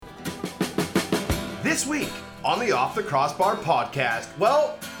This week on the Off the Crossbar podcast,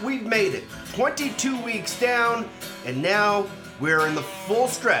 well, we've made it. 22 weeks down, and now we're in the full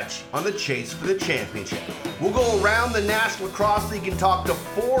stretch on the chase for the championship. We'll go around the National Lacrosse League and talk to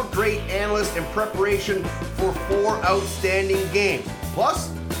 4 great analysts in preparation for 4 outstanding games,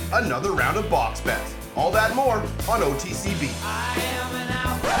 plus another round of box bets. All that and more on OTCB.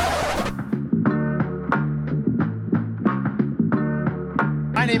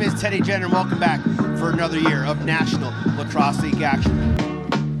 My name is Teddy Jenner, and welcome back for another year of National Lacrosse League action.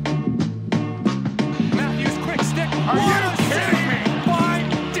 Matthews, quick stick. Are you kidding me? By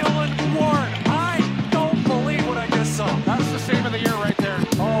Dylan Warren. I don't believe what I just saw. That's the save of the year right there.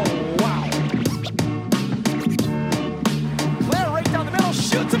 Oh, wow. Claire right down the middle,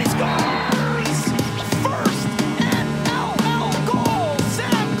 shoots and he scores! First NLL goal!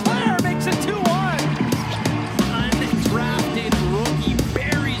 Sam Claire makes it 2-1. Undrafted rookie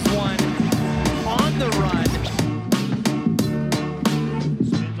buries one on the run.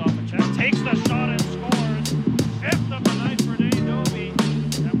 Spins off a check, takes the shot and scores. Fifth of the night for Dave Dobie,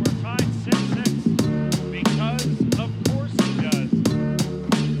 and we're tied 6-6 because of course he does.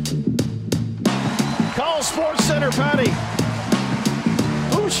 Call Sports Center, Patty.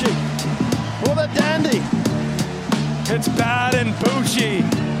 Bushi with a dandy. It's bad and Bushi.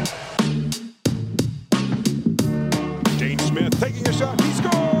 Dane Smith taking a shot. He scores!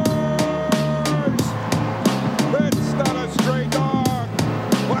 It's not a stray dog.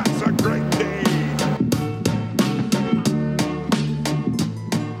 That's a great day.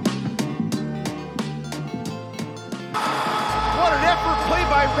 What an effort play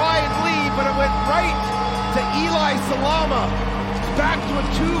by Ryan Lee, but it went right to Eli Salama. Back to a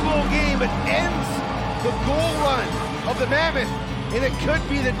 2-goal game. It ends the goal run of the Mammoth, and it could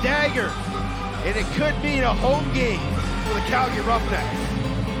be the dagger, and it could mean a home game for the Calgary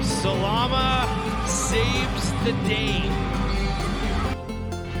Roughnecks. Salama saves the day.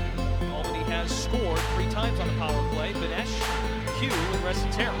 Albany has scored 3 times on the power play. Benesh, Q, and Rez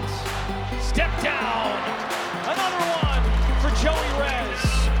and Terrace. Step down. Another one for Joey Rez.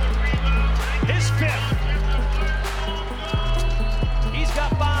 His 5th. He's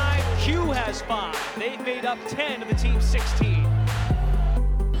got 5. Q has 5. They've made up 10 of the team's 16.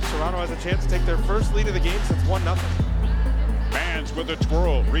 Toronto has a chance to take their first lead of the game since 1-0. Mans with a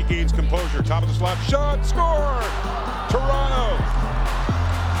twirl, regains composure, top of the slot, shot, score! Toronto!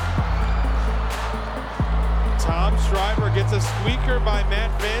 Tom Schreiber gets a squeaker by Matt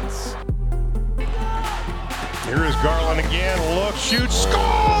Vince. Here is Garland again. Look, shoots,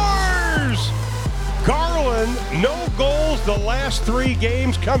 scores! Garland, no goals the last 3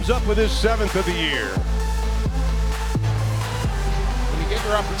 games, comes up with his 7th of the year. When you get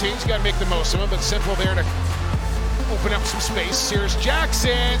your opportunities, you got to make the most of them, but Simple there to open up some space. Sears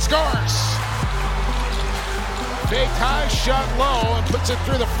Jackson scores! Fake high, shot low, and puts it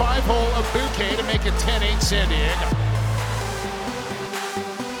through the 5-hole of Bouquet to make it 10-8 San Diego.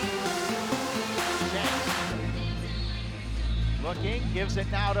 Looking, gives it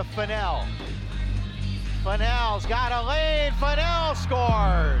now to Fennell. Fennell's got a lane. Fennell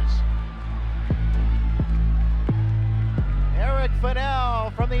scores. Eric Fennell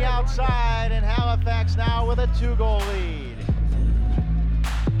from the outside, and Halifax now with a 2-goal lead.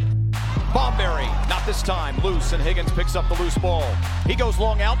 Bomberry, not this time, loose, and Higgins picks up the loose ball. He goes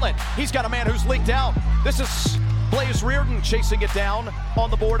long outlet. He's got a man who's leaked out. This is Blaze Reardon chasing it down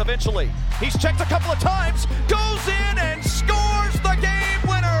on the board eventually. He's checked a couple of times, goes in and scores the game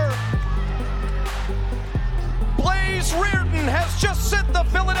winner. Blaze Reardon has just sent the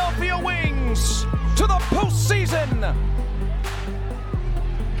Philadelphia Wings to the postseason.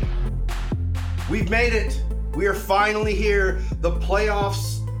 We've made it. We are finally here. The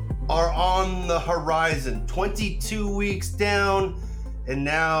playoffs are on the horizon. 22 weeks down, and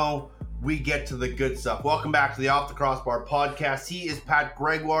now we get to the good stuff. Welcome back to the Off the Crossbar podcast. He is Pat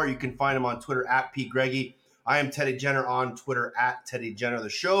Gregoire. You can find him on Twitter at PGreggy. I am Teddy Jenner on Twitter at Teddy Jenner. The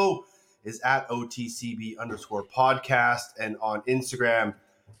show is at OTCB_podcast and on Instagram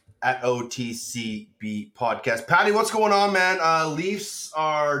at OTCB podcast. Patty, what's going on, man? Leafs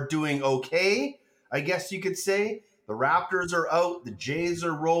are doing okay, I guess you could say. The Raptors are out, the Jays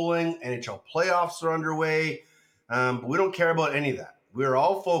are rolling, NHL playoffs are underway, but we don't care about any of that. We're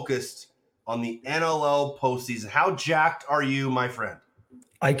all focused on the NLL postseason. How jacked are you, my friend?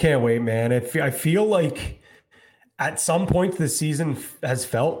 I can't wait, man. I feel like at some points the season has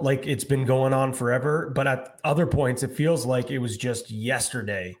felt like it's been going on forever, but at other points it feels like it was just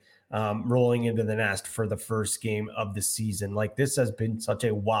yesterday rolling into the nest for the first game of the season. Like, this has been such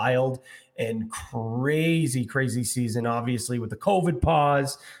a wild and crazy season, obviously, with the COVID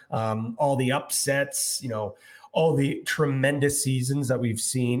pause, all the upsets, all the tremendous seasons that we've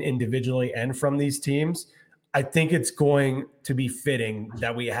seen individually and from these teams. I think it's going to be fitting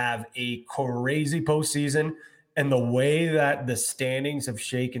that we have a crazy postseason, and the way that the standings have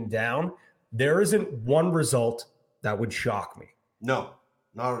shaken down, there isn't one result that would shock me. No,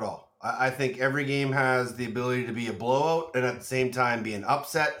 not at all. I think every game has the ability to be a blowout and at the same time be an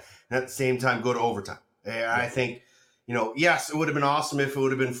upset and at the same time go to overtime. I think, yes, it would have been awesome if it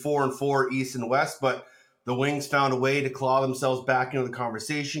would have been 4-4 East and West, but the Wings found a way to claw themselves back into the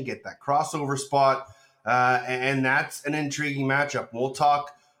conversation, get that crossover spot, and that's an intriguing matchup. We'll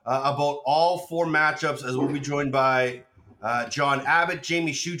talk about all 4 matchups as we'll be joined by John Abbott,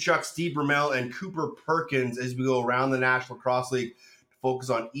 Jamie Shuchuk, Steve Brumell, and Cooper Perkins as we go around the National Lacrosse League to focus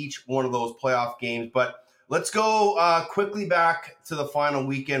on each one of those playoff games. But let's go quickly back to the final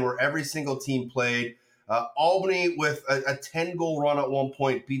weekend where every single team played. Albany with a 10-goal run at one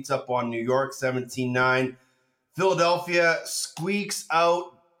point beats up on New York 17-9. Philadelphia squeaks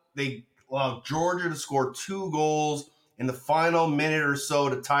out. They allow Georgia to score 2 goals in the final minute or so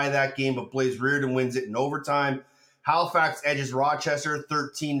to tie that game, but Blaze Reardon wins it in overtime. Halifax edges Rochester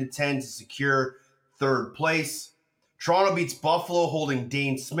 13-10 to secure 3rd place. Toronto beats Buffalo, holding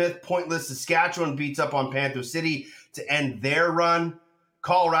Dane Smith pointless. Saskatchewan beats up on Panther City to end their run.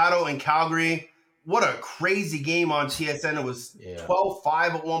 Colorado and Calgary, what a crazy game on TSN. It was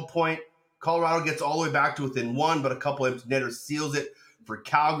 12-5 at one point. Colorado gets all the way back to within 1, but a couple empty netters seals it for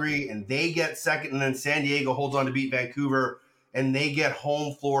Calgary, and they get second. And then San Diego holds on to beat Vancouver, and they get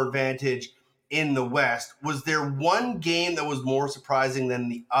home floor advantage in the West. Was there one game that was more surprising than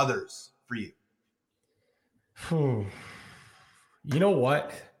the others for you? You know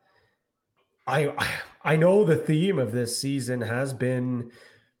what? I know the theme of this season has been,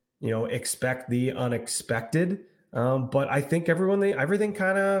 expect the unexpected. But I think everything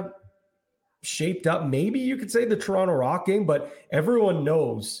kind of shaped up. Maybe you could say the Toronto Rock game, but everyone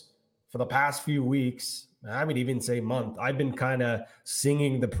knows for the past few weeks, I would even say month, I've been kind of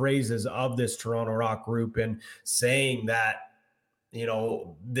singing the praises of this Toronto Rock group and saying that,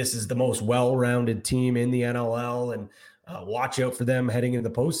 this is the most well-rounded team in the NLL, and watch out for them heading into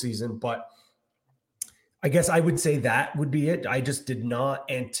the postseason. But I guess I would say that would be it. I just did not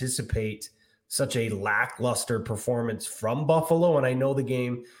anticipate such a lackluster performance from Buffalo. And I know the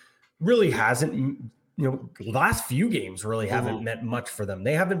game really hasn't, last few games really haven't meant much for them.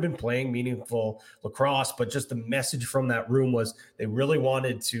 They haven't been playing meaningful lacrosse, but just the message from that room was they really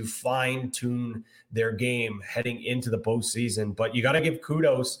wanted to fine-tune their game heading into the postseason. But you got to give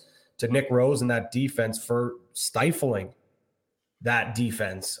kudos to Nick Rose and that defense for stifling that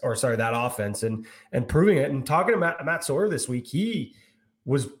offense and proving it. And talking to Matt Sawyer this week, he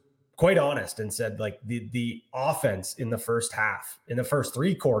was quite honest and said, like, the offense in the first half, in the first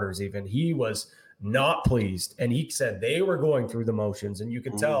 3 quarters even, he was not pleased. And he said they were going through the motions, and you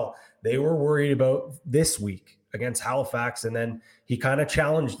could tell they were worried about this week against Halifax. And then he kind of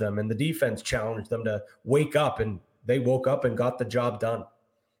challenged them, and the defense challenged them to wake up, and they woke up and got the job done.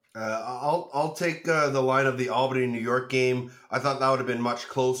 I'll take the line of the Albany New York game. I thought that would have been much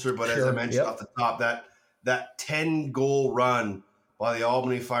closer, but as I mentioned off the top, that 10-goal run by the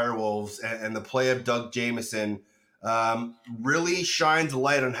Albany Firewolves and the play of Doug Jamieson really shines a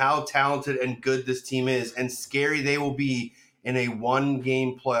light on how talented and good this team is, and scary they will be in a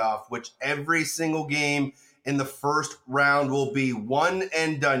 1-game playoff, which every single game in the first round will be one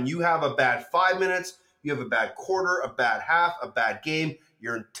and done. You have a bad 5 minutes, you have a bad quarter, a bad half, a bad game.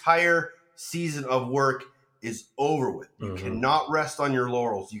 Your entire season of work is over with. You cannot rest on your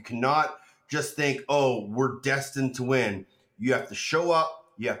laurels. You cannot just think, oh, we're destined to win. You have to show up,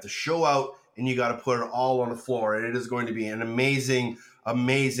 you have to show out, and you got to put it all on the floor. And it is going to be an amazing,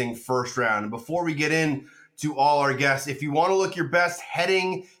 amazing first round. And before we get into all our guests, if you want to look your best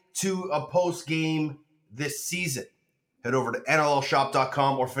heading to a post game this season, head over to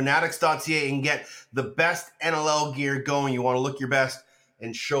NLLshop.com or Fanatics.ca and get the best NLL gear going. You want to look your best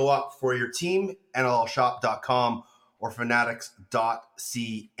and show up for your team, NLLshop.com or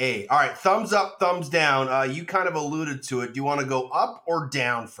Fanatics.ca. All right, thumbs up, thumbs down. You kind of alluded to it. Do you want to go up or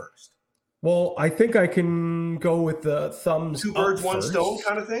down first? Well, I think I can go with the thumbs 2 birds, up 1 first. stone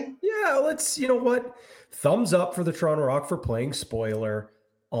kind of thing? Yeah, you know what? Thumbs up for the Toronto Rock for playing spoiler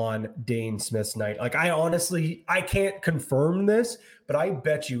on Dane Smith's night. Like, I can't confirm this, but I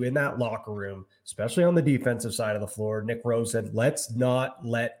bet you in that locker room, especially on the defensive side of the floor, Nick Rose said, let's not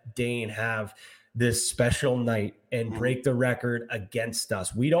let Dane have this special night and break the record against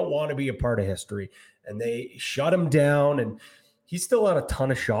us. We don't want to be a part of history. And they shut him down, and he still had a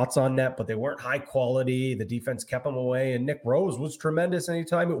ton of shots on net, but they weren't high quality. The defense kept him away, and Nick Rose was tremendous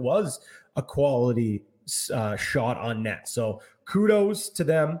anytime it was a quality shot on net. So kudos to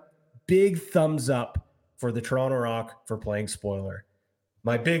them. Big thumbs up for the Toronto Rock for playing spoiler.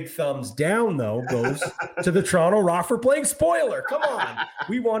 My big thumbs down, though, goes to the Toronto Rock for playing spoiler. Come on.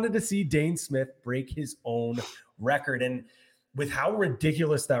 We wanted to see Dane Smith break his own record. And with how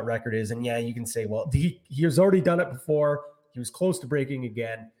ridiculous that record is, and yeah, you can say, well, he has already done it before. He was close to breaking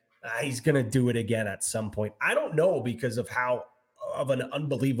again. He's going to do it again at some point. I don't know, because of how of an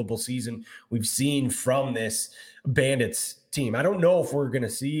unbelievable season we've seen from this Bandits team. I don't know if we're going to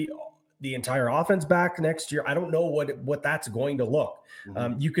see the entire offense back next year. I don't know what that's going to look.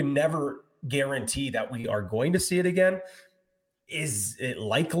 You can never guarantee that we are going to see it again. Is it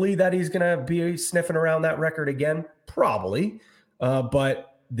likely that he's going to be sniffing around that record again? Probably.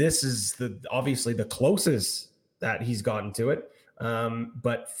 But this is obviously the closest that he's gotten to it.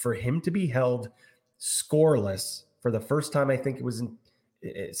 But for him to be held scoreless for the first time, I think it was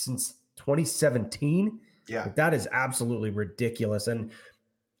since 2017. Yeah, that is absolutely ridiculous. And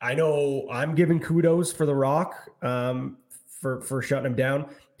I know I'm giving kudos for the Rock for shutting him down.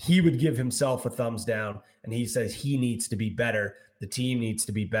 He would give himself a thumbs down, and he says he needs to be better. The team needs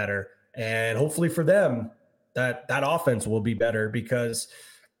to be better. And hopefully for them, that offense will be better, because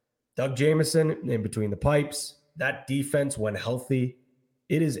Doug Jamieson in between the pipes, that defense, when healthy,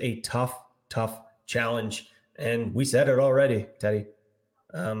 it is a tough challenge. And we said it already, Teddy.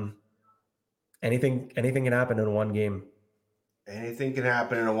 Anything can happen in one game. Anything can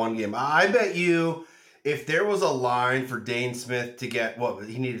happen in a one game. I bet you if there was a line for Dane Smith to get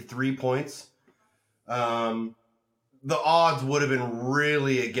he needed 3 points, the odds would have been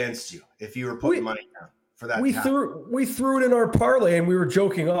really against you if you were putting money down for that. We threw it in our parlay, and we were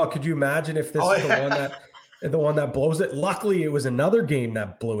joking, could you imagine if this is the one that blows it? Luckily, it was another game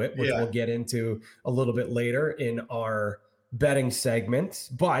that blew it, which we'll get into a little bit later in our betting segment.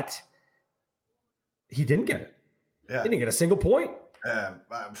 But he didn't get it. Yeah. He didn't get a single point.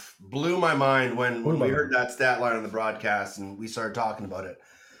 Blew my mind when we heard that stat line on the broadcast and we started talking about it.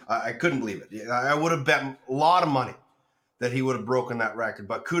 I couldn't believe it. I would have bet a lot of money that he would have broken that record.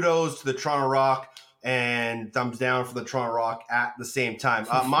 But kudos to the Toronto Rock, and thumbs down for the Toronto Rock at the same time.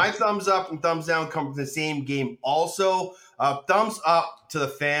 My thumbs up and thumbs down come from the same game also. Thumbs up to the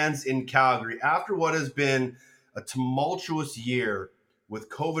fans in Calgary. After what has been a tumultuous year with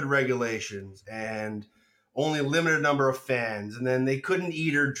COVID regulations and only a limited number of fans, and then they couldn't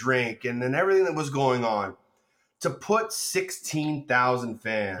eat or drink, and then everything that was going on, to put 16,000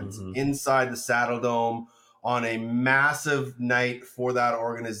 fans inside the Saddle Dome on a massive night for that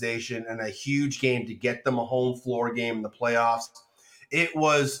organization and a huge game to get them a home floor game in the playoffs. It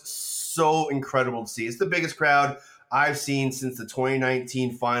was so incredible to see. It's the biggest crowd I've seen since the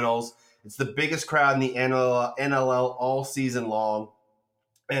 2019 finals. It's the biggest crowd in the NLL all season long.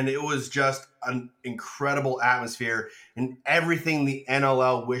 And it was just an incredible atmosphere and everything the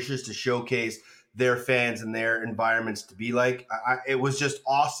NLL wishes to showcase their fans and their environments to be like. It was just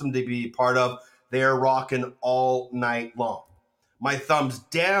awesome to be part of. They're rocking all night long. My thumbs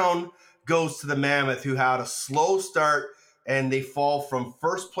down goes to the Mammoth, who had a slow start and they fall from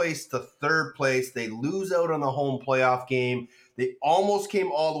first place to third place. They lose out on the home playoff game. They almost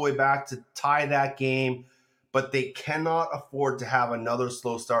came all the way back to tie that game, but they cannot afford to have another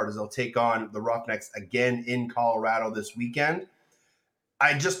slow start as they'll take on the Roughnecks again in Colorado this weekend.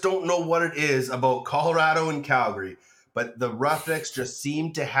 I just don't know what it is about Colorado and Calgary, but the Roughnecks just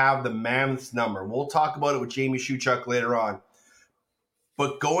seem to have the Mammoth's number. We'll talk about it with Jamie Shuchuk later on.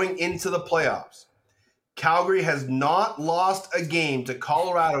 But going into the playoffs, Calgary has not lost a game to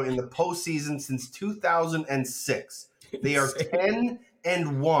Colorado in the postseason since 2006. They are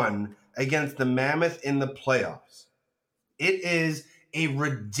 10-1 against the Mammoth in the playoffs. It is a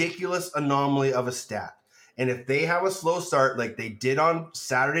ridiculous anomaly of a stat. And if they have a slow start like they did on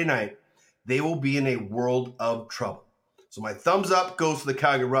Saturday night, they will be in a world of trouble. So my thumbs up goes to the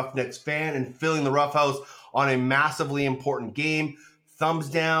Calgary Roughnecks fan and filling the Roughhouse on a massively important game. Thumbs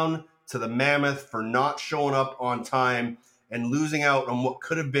down to the Mammoth for not showing up on time and losing out on what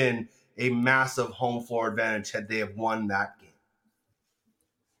could have been a massive home floor advantage had they have won that game.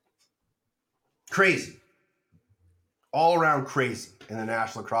 Crazy. All around crazy in the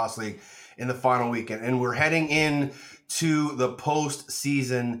National Lacrosse League in the final weekend. And we're heading in to the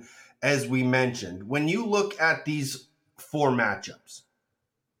postseason, as we mentioned. When you look at these four matchups,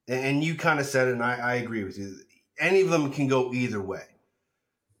 and you kind of said it, and I agree with you, any of them can go either way.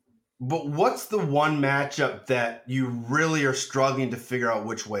 But what's the one matchup that you really are struggling to figure out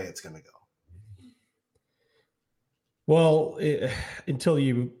which way it's going to go? Well, until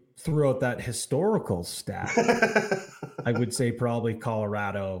you threw out that historical stat, I would say probably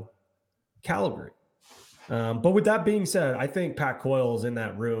Colorado, Calgary. But with that being said, I think Pat Coyle is in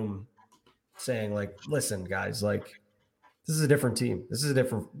that room saying, like, listen, guys, like, this is a different team. This is a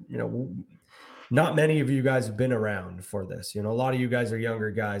different, not many of you guys have been around for this. A lot of you guys are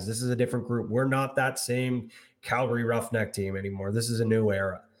younger guys. This is a different group. We're not that same Calgary Roughneck team anymore. This is a new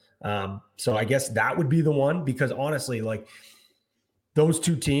era. So I guess that would be the one, because honestly, like, those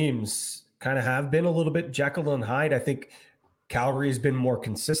two teams kind of have been a little bit Jekyll and Hyde. I think Calgary has been more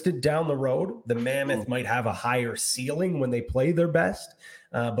consistent down the road. The Mammoth might have a higher ceiling when they play their best,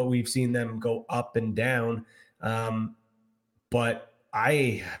 but we've seen them go up and down. But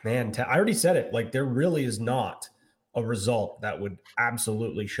I already said it. Like, there really is not a result that would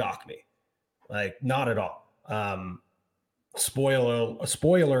absolutely shock me. Like, not at all.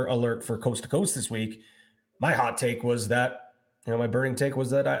 Spoiler alert for Coast to Coast this week. My hot take was that, my burning take was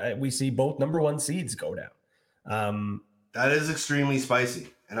that we see both number one seeds go down. That is extremely spicy.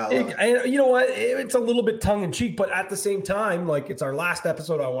 And I love it. And you know what? It's a little bit tongue in cheek, but at the same time, like, it's our last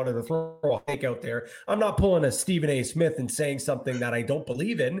episode. I wanted to throw a take out there. I'm not pulling a Stephen A. Smith and saying something that I don't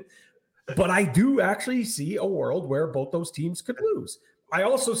believe in, but I do actually see a world where both those teams could lose. I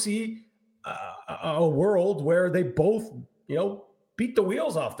also see a world where they both, beat the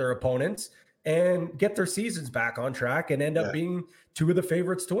wheels off their opponents and get their seasons back on track and end up being two of the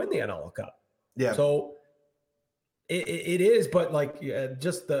favorites to win the NL Cup. Yeah. So it is, but like,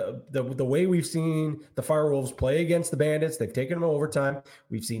 just the way we've seen the Firewolves play against the Bandits, they've taken them overtime.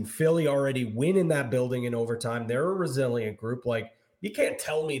 We've seen Philly already win in that building in overtime. They're a resilient group. Like, you can't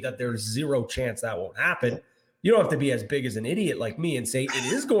tell me that there's zero chance that won't happen. You don't have to be as big as an idiot like me and say it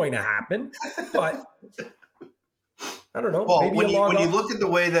is going to happen, but I don't know. Well, maybe when you look at the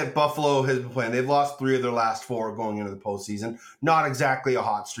way that Buffalo has been playing, they've lost 3 of their last 4 going into the postseason. Not exactly a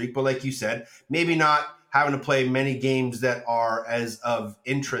hot streak, but like you said, maybe not having to play many games that are as of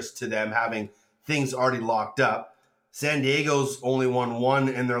interest to them, having things already locked up. San Diego's only won 1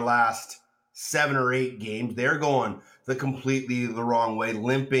 in their last 7 or 8 games. They're going completely the wrong way,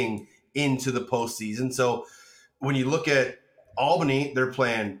 limping into the postseason. So when you look at Albany, they're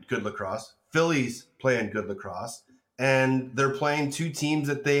playing good lacrosse. Philly's playing good lacrosse. And they're playing 2 teams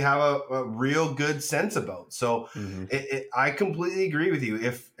that they have a real good sense about. So I completely agree with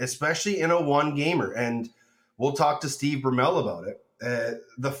you. Especially in a one-gamer, and we'll talk to Steve Brumell about it.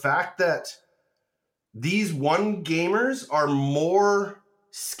 The fact that these one-gamers are more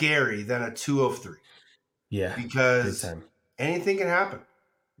scary than a 2 of 3. Yeah, because anything can happen.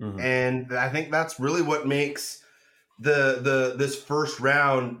 And I think that's really what makes this first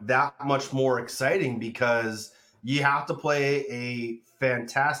round that much more exciting, because you have to play a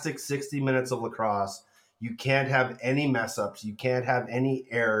fantastic 60 minutes of lacrosse. You can't have any mess ups. You can't have any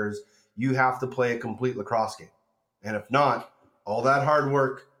errors. You have to play a complete lacrosse game. And if not, all that hard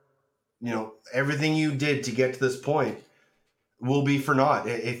work, everything you did to get to this point will be for naught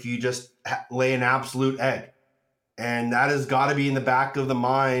if you just lay an absolute egg. And that has got to be in the back of the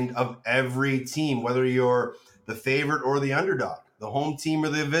mind of every team, whether you're the favorite or the underdog, the home team or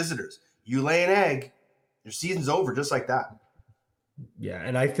the visitors. You lay an egg, your season's over just like that. Yeah,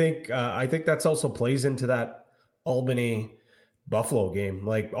 and I think that's also plays into that Albany Buffalo game.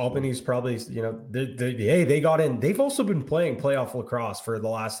 Like, Albany's probably, they got in. They've also been playing playoff lacrosse for the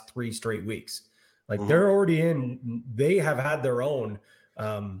last 3 straight weeks. Like, they're already in. They have had their own,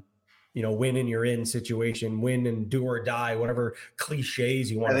 win and you're in situation, win and do or die, whatever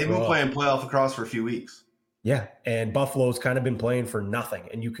cliches you want. They've been playing playoff lacrosse for a few weeks. Yeah, and Buffalo's kind of been playing for nothing,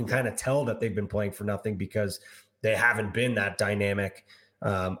 and you can kind of tell that they've been playing for nothing because they haven't been that dynamic,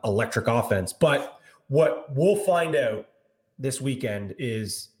 electric offense. But what we'll find out this weekend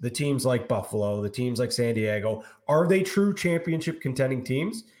is the teams like Buffalo, the teams like San Diego, are they true championship contending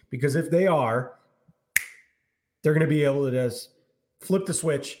teams? Because if they are, they're going to be able to just flip the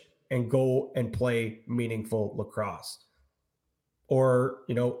switch and go and play meaningful lacrosse. Or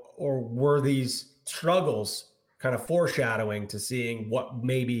were these struggles kind of foreshadowing to seeing what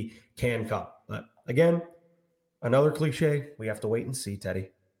maybe can come? But again, another cliche. We have to wait and see, Teddy.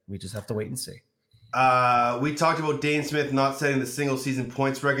 We just have to wait and see. We talked about Dane Smith not setting the single season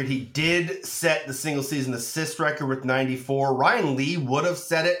points record. He did set the single season assist record with 94. Ryan Lee would have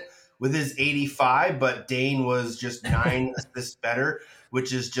set it with his 85, but Dane was just 9 assists better,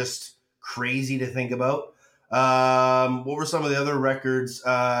 which is just crazy to think about. What were some of the other records?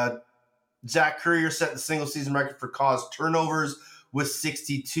 Zach Currier set the single season record for caused turnovers with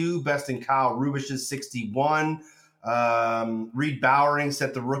 62, besting Kyle Rubish's 61. Reed Bowering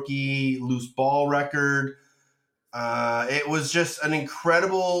set the rookie loose ball record. It was just an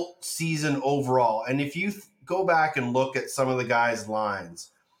incredible season overall. And if you go back and look at some of the guys'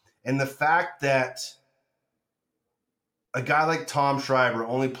 lines, and the fact that a guy like Tom Schreiber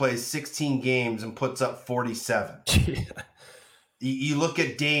only plays 16 games and puts up 47. You look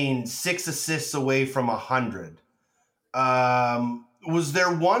at Dane, 6 assists away from 100. Was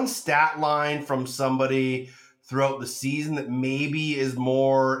there one stat line from somebody throughout the season that maybe is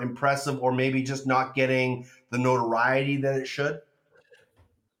more impressive, or maybe just not getting the notoriety that it should?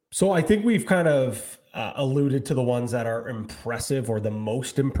 So I think we've kind of alluded to the ones that are impressive or the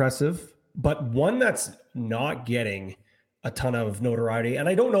most impressive, but one that's not getting a ton of notoriety. And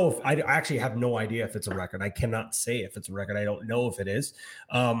I don't know if I actually have no idea if it's a record. I cannot say if it's a record. I don't know if it is.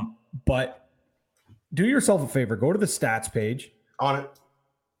 But do yourself a favor. Go to the stats page. On it.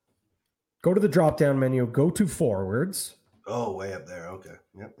 Go to the drop-down menu. Go to forwards. Oh, way up there. Okay.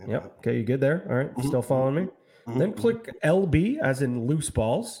 Yep. Okay, you good there? All right. Still following me? Then click LB, as in loose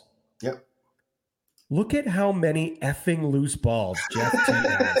balls. Yep. Look at how many effing loose balls Jeff T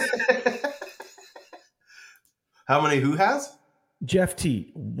has. How many who has? Jeff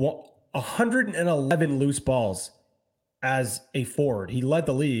T. 111 loose balls as a forward. He led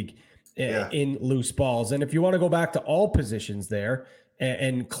the league in loose balls. And if you want to go back to all positions there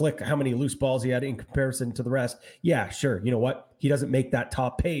and click how many loose balls he had in comparison to the rest, yeah, sure. You know what? He doesn't make that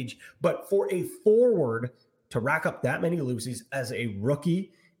top page. But for a forward to rack up that many loosies as a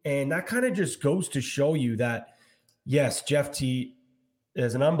rookie, and that kind of just goes to show you that, yes, Jeff T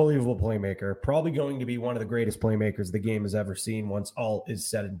is an unbelievable playmaker, probably going to be one of the greatest playmakers the game has ever seen once all is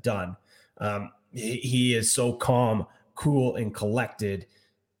said and done. He is so calm, cool, and collected.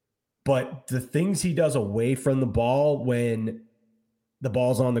 But the things he does away from the ball when the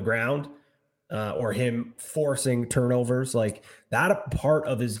ball's on the ground, or him forcing turnovers, like that part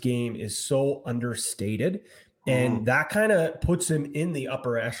of his game is so understated. And that kind of puts him in the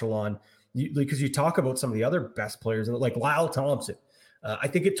upper echelon, because you talk about some of the other best players, like Lyle Thompson. I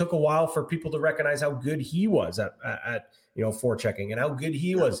think it took a while for people to recognize how good he was at forechecking, and how good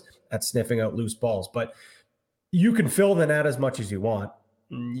he was at sniffing out loose balls. But you can fill the net as much as you want.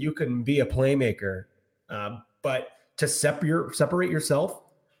 You can be a playmaker, but to separate yourself,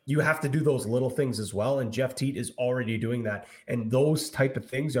 you have to do those little things as well. And Jeff Teat is already doing that. And those type of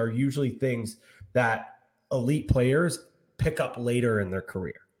things are usually things that elite players pick up later in their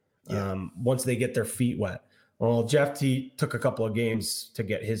career, once they get their feet wet. Well, Jeff Teat took a couple of games to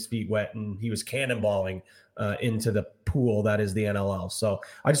get his feet wet, and he was cannonballing into the pool that is the NLL. So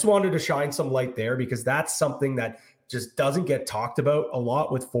I just wanted to shine some light there, because that's something that just doesn't get talked about a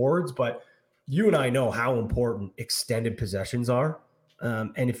lot with forwards. But you and I know how important extended possessions are.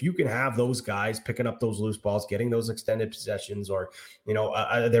 And if you can have those guys picking up those loose balls, getting those extended possessions, or,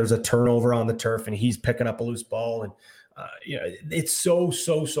 there's a turnover on the turf and he's picking up a loose ball, and, it's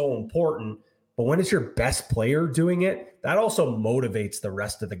so important. But when it's your best player doing it, that also motivates the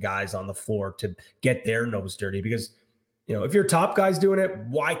rest of the guys on the floor to get their nose dirty. Because, if your top guy's doing it,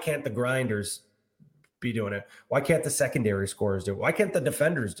 why can't the grinders be doing it? Why can't the secondary scorers do it? Why can't the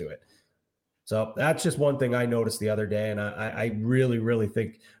defenders do it? So that's just one thing I noticed the other day. And I really, really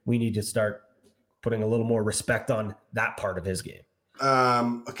think we need to start putting a little more respect on that part of his game.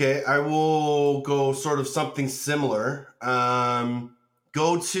 Okay, I will go sort of something similar.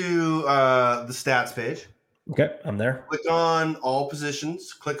 Go to the stats page. Okay, I'm there. Click on all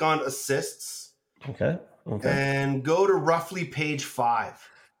positions. Click on assists. Okay. And go to roughly page 5.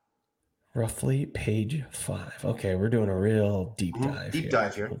 Roughly page 5. Okay, we're doing a real deep dive. Deep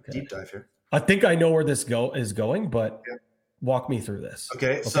dive here. I think I know where this is going, but walk me through this.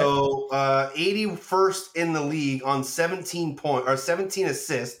 Okay. So 81st in the league on 17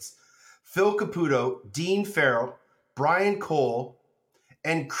 assists. Phil Caputo, Dean Farrell, Brian Cole,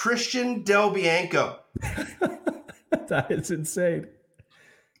 and Christian Del Bianco. That is insane.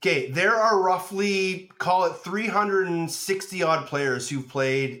 Okay, there are roughly, call it 360 odd players who've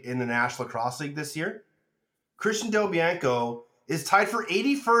played in the National Lacrosse League this year. Christian Del Bianco is tied for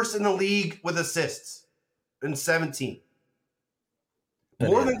 81st in the league with assists in 17.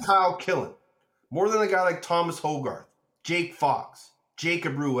 More than Kyle Killen. More than a guy like Thomas Hogarth, Jake Fox,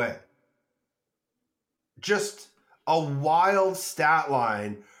 Jacob Rouet. Just a wild stat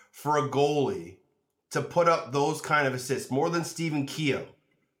line for a goalie to put up those kind of assists. More than Stephen Keogh.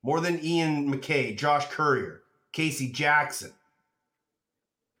 More than Ian McKay, Josh Courier, Casey Jackson.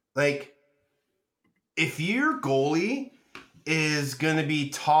 Like, if your goalie is going to be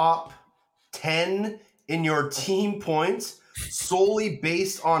top 10 in your team points solely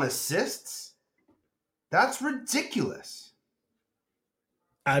based on assists? That's ridiculous.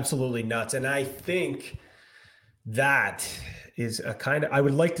 Absolutely nuts. And I think that is a kind of, I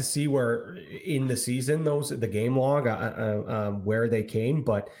would like to see where in the season, the game log, where they came,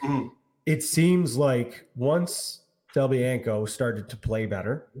 but it seems like once Delbianco started to play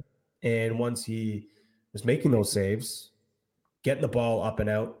better, and once he was making those saves, getting the ball up and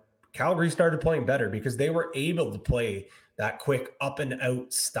out, Calgary started playing better because they were able to play that quick up and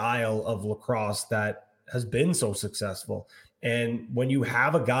out style of lacrosse that has been so successful. And when you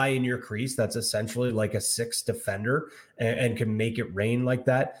have a guy in your crease that's essentially like a sixth defender and can make it rain like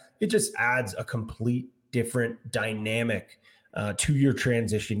that, it just adds a complete different dynamic to your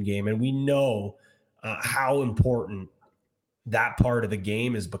transition game. And we know how important that part of the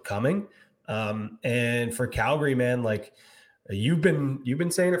game is becoming. And for Calgary, man, like you've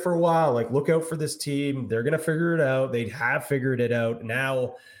been saying it for a while, like look out for this team. They're going to figure it out. They have figured it out.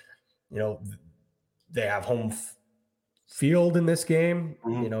 Now, they have home field in this game,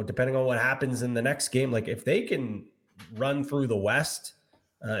 depending on what happens in the next game. Like if they can run through the West,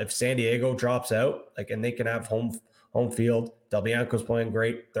 if San Diego drops out, and they can have home field, Delbianco's playing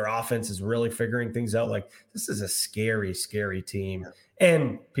great. Their offense is really figuring things out. Like this is a scary, scary team.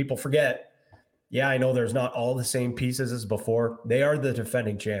 And people forget, I know there's not all the same pieces as before. They are the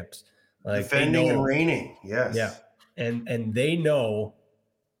defending champs. Defending and reigning. Yes. Yeah. And they know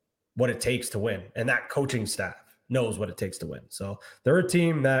what it takes to win. And that coaching staff knows what it takes to win. So they're a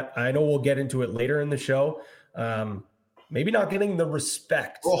team that I know we'll get into it later in the show. Maybe not getting the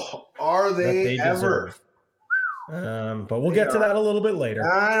respect. Oh, are they ever? But we'll get to that a little bit later.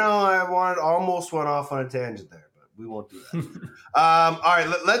 I know almost went off on a tangent there, but we won't do that. All right,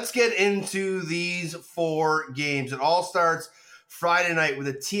 let's get into these 4 games. It all starts Friday night with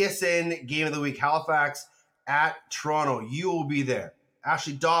a TSN game of the week, Halifax at Toronto. You will be there.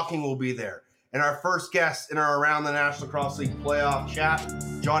 Ashley Docking will be there. And our first guest in our Around the National Lacrosse League playoff chat,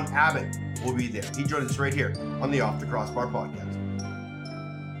 John Abbott, will be there. He joins us right here on the Off the Crossbar podcast.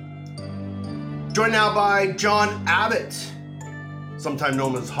 Joined now by John Abbott, sometime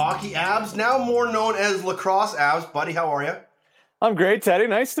known as Hockey Abs, now more known as Lacrosse Abs. Buddy, how are you? I'm great, Teddy.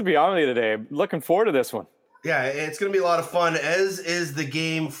 Nice to be on with you today. Looking forward to this one. Yeah, it's going to be a lot of fun, as is the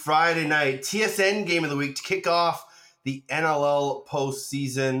game Friday night. TSN game of the week to kick off the NLL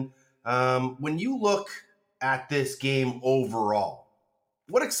postseason. When you look at this game overall,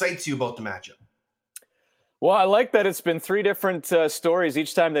 what excites you about the matchup? Well, I like that it's been 3 different stories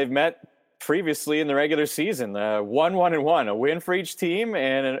each time they've met previously in the regular season. 1-1-1, a win for each team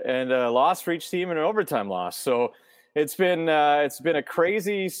and a loss for each team and an overtime loss. So it's been a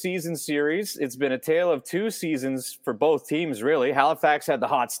crazy season series. It's been a tale of 2 seasons for both teams, really. Halifax had the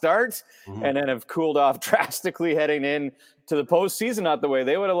hot start and then have cooled off drastically heading in to the postseason, not the way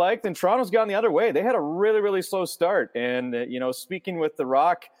they would have liked. And Toronto's gone the other way. They had a really, really slow start. And, speaking with The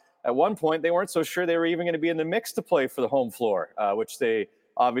Rock, at one point, they weren't so sure they were even going to be in the mix to play for the home floor, which they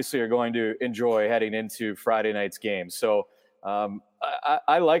obviously are going to enjoy heading into Friday night's game. So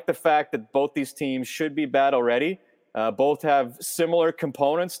I like the fact that both these teams should be battle ready. Both have similar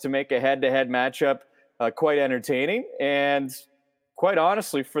components to make a head-to-head matchup quite entertaining. And quite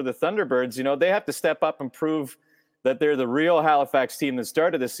honestly, for the Thunderbirds, they have to step up and prove that they're the real Halifax team that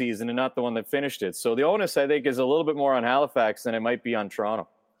started the season and not the one that finished it. So the onus, I think, is a little bit more on Halifax than it might be on Toronto.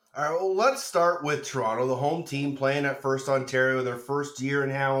 All right, well, let's start with Toronto, the home team playing at First Ontario, their first year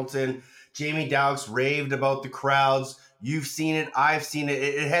in Hamilton. Jamie Dowks raved about the crowds. You've seen it. I've seen it.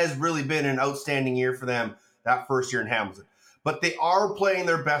 It has really been an outstanding year for them, that first year in Hamilton. But they are playing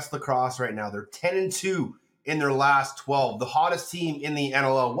their best lacrosse right now. They're 10-2 in their last 12, the hottest team in the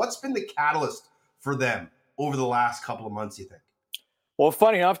NLL. What's been the catalyst for them over the last couple of months, you think? Well,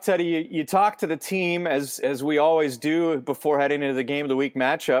 funny enough, Teddy, you talk to the team as we always do before heading into the game of the week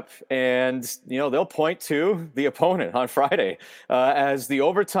matchup, and they'll point to the opponent on Friday as the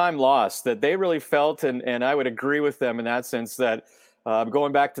overtime loss that they really felt, and I would agree with them in that sense that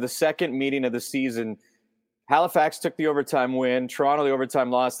going back to the second meeting of the season, Halifax took the overtime win, Toronto the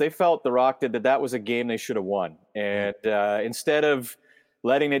overtime loss. They felt The Rock did that was a game they should have won, and instead of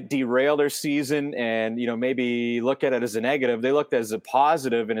letting it derail their season and, maybe look at it as a negative, they looked at it as a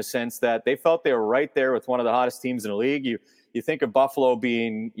positive in a sense that they felt they were right there with one of the hottest teams in the league. You think of Buffalo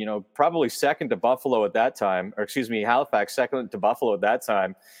being, probably second to Buffalo at that time, or Halifax second to Buffalo at that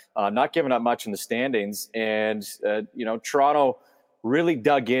time, not giving up much in the standings. And, Toronto really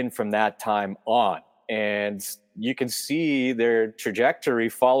dug in from that time on. And you can see their trajectory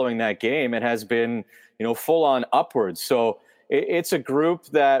following that game. It has been, full on upwards. So it's a group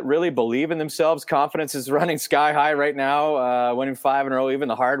that really believe in themselves. Confidence is running sky high right now, winning 5 in a row, even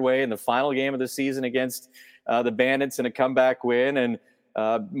the hard way in the final game of the season against the Bandits in a comeback win. And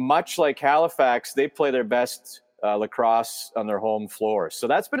much like Halifax, they play their best lacrosse on their home floor. So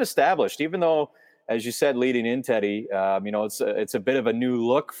that's been established, even though, as you said, leading in, Teddy, it's a bit of a new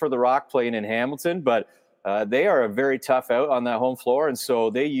look for the Rock playing in Hamilton, but they are a very tough out on that home floor. And so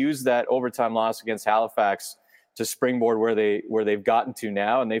they use that overtime loss against Halifax to springboard where they've gotten to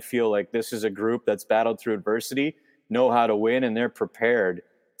now. And they feel like this is a group that's battled through adversity, know how to win, and they're prepared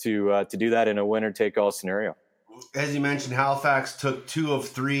to do that in a winner-take-all scenario. As you mentioned, Halifax took 2 of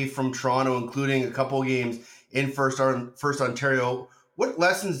 3 from Toronto, including a couple games in First Ontario. What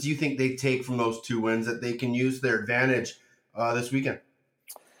lessons do you think they take from those 2 wins that they can use to their advantage this weekend?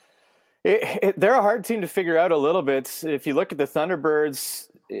 They're a hard team to figure out a little bit. If you look at the Thunderbirds,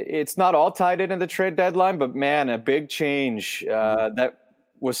 it's not all tied into the trade deadline, but man, a big change that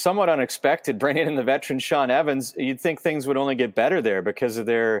was somewhat unexpected. Bringing in the veteran Sean Evans, you'd think things would only get better there because of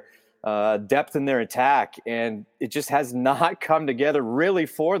their depth in their attack, and it just has not come together really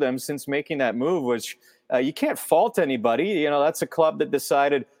for them since making that move, which you can't fault anybody. That's a club that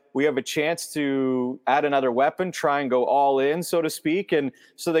decided we have a chance to add another weapon, try and go all in, so to speak, and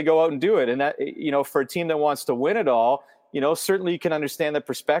so they go out and do it. And that, for a team that wants to win it all, certainly you can understand the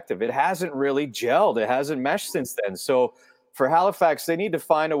perspective. It hasn't really gelled. It hasn't meshed since then. So for Halifax, they need to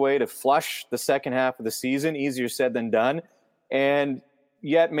find a way to flush the second half of the season. Easier said than done. And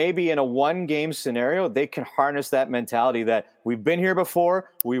yet maybe in a 1-game scenario, they can harness that mentality that we've been here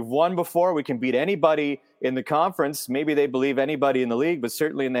before, we've won before, we can beat anybody in the conference. Maybe they believe anybody in the league, but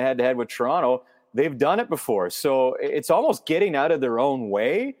certainly in the head-to-head with Toronto, they've done it before. So it's almost getting out of their own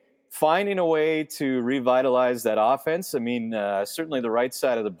way, finding a way to revitalize that offense. I mean, certainly the right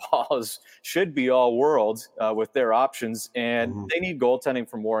side of the ball should be all world with their options, and they need goaltending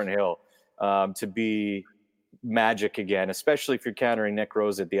from Warren Hill to be magic again, especially if you're countering Nick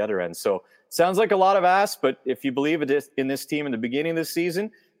Rose at the other end. So sounds like a lot of ask, but if you believe in this team in the beginning of the season,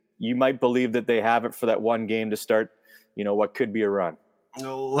 you might believe that they have it for that 1 game to start, what could be a run.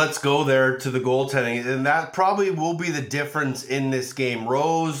 Let's go there to the goaltending, and that probably will be the difference in this game.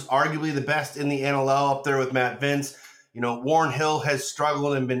 Rose, arguably the best in the NLL, up there with Matt Vince. Warren Hill has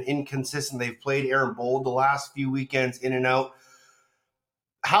struggled and been inconsistent. They've played Aaron Bold the last few weekends in and out.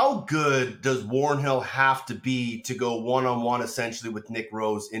 How good does Warren Hill have to be to go one-on-one essentially with Nick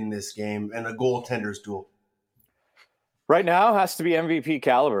Rose in this game and a goaltender's duel? Right now, it has to be MVP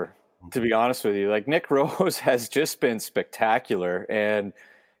caliber, to be honest with you. Like, Nick Rose has just been spectacular. And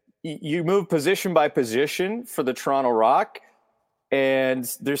you move position by position for the Toronto Rock, and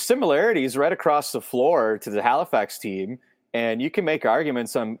there's similarities right across the floor to the Halifax team. And you can make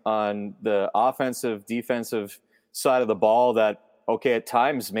arguments on the offensive, defensive side of the ball that, okay, at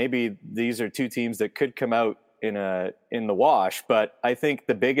times maybe these are 2 teams that could come out in the wash. But I think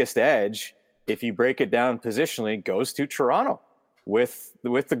the biggest edge, if you break it down positionally, goes to Toronto with the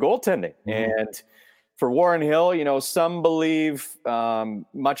goaltending. And for Warren Hill, some believe,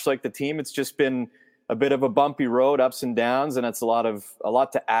 much like the team, it's just been a bit of a bumpy road, ups and downs, and it's a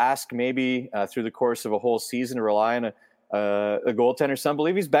lot to ask maybe through the course of a whole season to rely on a goaltender. Some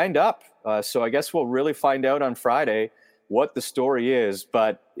believe he's banged up. So I guess we'll really find out on Friday what the story is,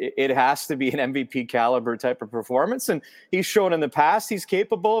 but it has to be an MVP caliber type of performance. And he's shown in the past he's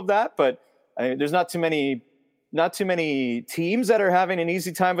capable of that, but there's not too many teams that are having an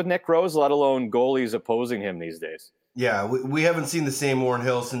easy time with Nick Rose, let alone goalies opposing him these days. Yeah, we haven't seen the same Warren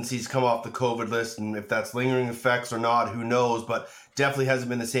Hill since he's come off the COVID list, and if that's lingering effects or not, who knows, but definitely hasn't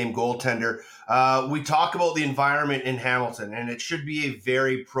been the same goaltender. We talk about the environment in Hamilton, and it should be a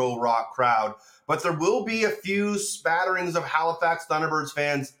very pro-Rock crowd, but there will be a few spatterings of Halifax Thunderbirds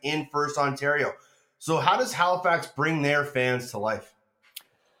fans in First Ontario. So how does Halifax bring their fans to life?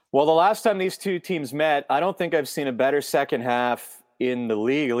 Well, the last time these 2 teams met, I don't think I've seen a better second half in the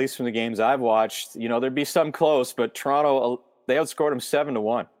league, at least from the games I've watched. There'd be some close, but Toronto, they outscored them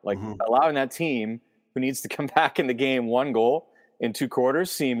 7-1. Allowing that team who needs to come back in the game 1 goal in 2 quarters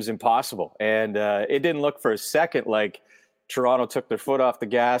seems impossible. And it didn't look for a second like Toronto took their foot off the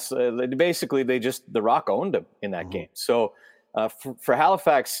gas. Basically, the Rock owned them in that game. So for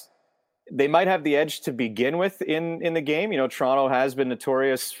Halifax, they might have the edge to begin with in the game. Toronto has been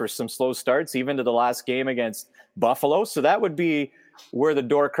notorious for some slow starts, even to the last game against Buffalo. So that would be where the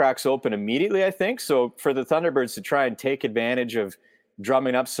door cracks open immediately, I think. So for the Thunderbirds to try and take advantage of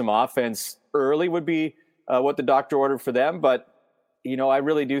drumming up some offense early would be what the doctor ordered for them. But, I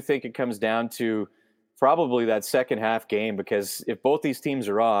really do think it comes down to, probably that second half game, because if both these teams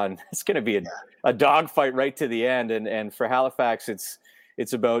are on, it's going to be a dogfight right to the end. And for Halifax,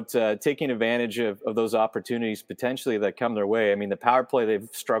 it's about taking advantage of those opportunities potentially that come their way. I mean, the power play, they've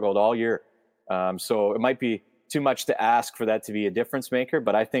struggled all year. So it might be too much to ask for that to be a difference maker,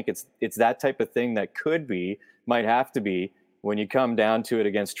 but I think it's that type of thing that might have to be when you come down to it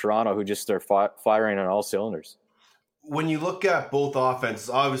against Toronto, who just start firing on all cylinders. When you look at both offenses,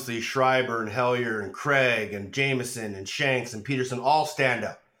 obviously Schreiber and Hellier and Craig and Jamieson and Shanks and Peterson all stand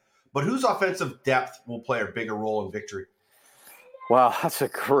out. But whose offensive depth will play a bigger role in victory? Wow, that's a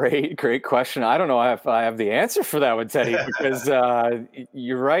great question. I don't know if I have the answer for that one, Teddy, because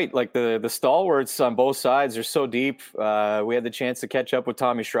you're right. Like the stalwarts on both sides are so deep. We had the chance to catch up with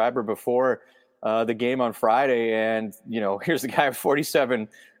Tommy Schreiber before the game on Friday, and here's the guy with 47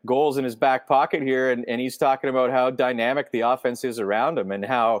 goals in his back pocket here, and he's talking about how dynamic the offense is around him and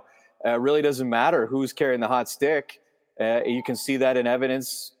how it really doesn't matter who's carrying the hot stick. You can see that in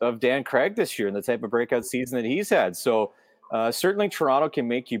evidence of Dan Craig this year and the type of breakout season that he's had. So certainly Toronto can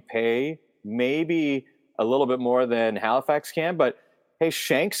make you pay maybe a little bit more than Halifax can, but hey,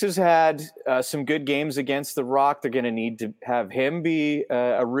 Shanks has had some good games against the Rock. They're going to need to have him be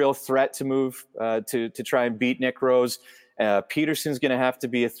a real threat to move to try and beat Nick Rose. Peterson's going to have to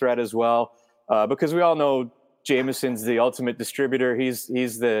be a threat as well, because we all know Jamieson's the ultimate distributor. He's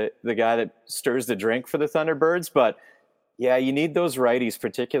the guy that stirs the drink for the Thunderbirds. But yeah, you need those righties,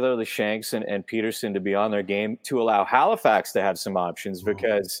 particularly Shanks and Peterson, to be on their game to allow Halifax to have some options,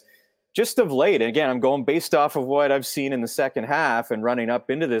 because just of late, and again, I'm going based off of what I've seen in the second half and running up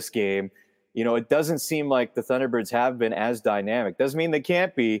into this game, it doesn't seem like the Thunderbirds have been as dynamic. Doesn't mean they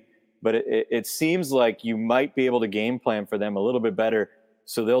can't be, but it seems like you might be able to game plan for them a little bit better.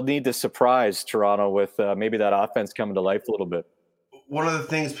 So they'll need to surprise Toronto with maybe that offense coming to life a little bit. One of the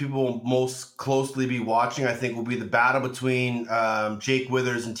things people will most closely be watching, I think, will be the battle between Jake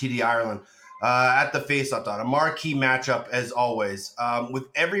Withers and TD Ireland at the faceoff dot. A marquee matchup, as always. With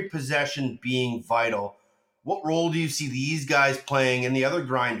every possession being vital, what role do you see these guys playing and the other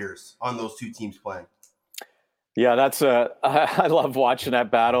grinders on those two teams playing? Yeah, I love watching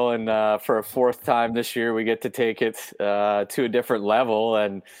that battle, and for a fourth time this year, we get to take it to a different level.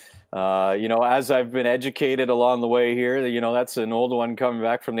 And as I've been educated along the way here, that's an old one coming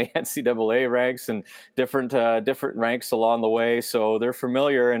back from the NCAA ranks and different ranks along the way, so they're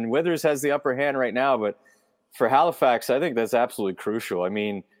familiar. And Withers has the upper hand right now, but for Halifax, I think that's absolutely crucial. I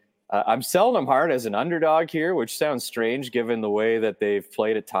mean, I'm selling them hard as an underdog here, which sounds strange given the way that they've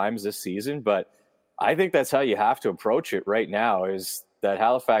played at times this season, but I think that's how you have to approach it right now, is that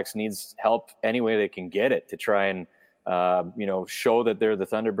Halifax needs help any way they can get it to try and, show that they're the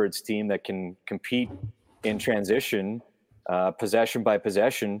Thunderbirds team that can compete in transition, possession by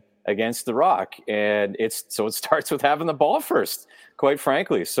possession against the Rock. And it starts with having the ball first, quite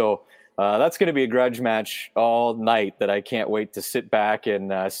frankly. So that's going to be a grudge match all night that I can't wait to sit back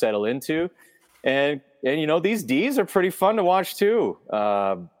and settle into. And these Ds are pretty fun to watch too.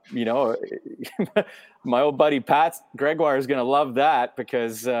 My old buddy Pat Gregoire is going to love that,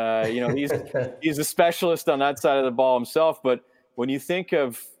 because he's a specialist on that side of the ball himself. But when you think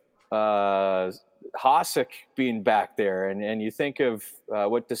of Hasek being back there, and you think of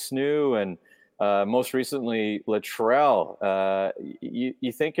what Desneux and most recently Latrell,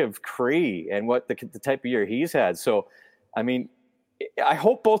 you think of Cree and what the type of year he's had. So, I mean, I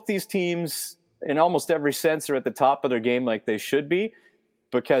hope both these teams in almost every sense are at the top of their game like they should be,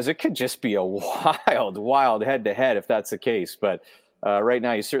 because it could just be a wild head-to-head if that's the case. But right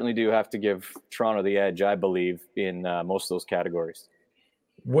now, you certainly do have to give Toronto the edge, I believe, in most of those categories.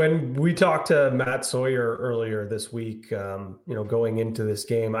 When we talked to Matt Sawyer earlier this week, going into this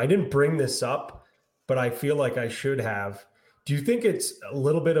game, I didn't bring this up, but I feel like I should have. Do you think it's a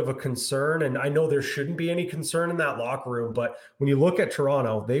little bit of a concern? And I know there shouldn't be any concern in that locker room, but when you look at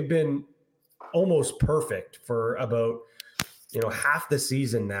Toronto, they've been almost perfect for about half the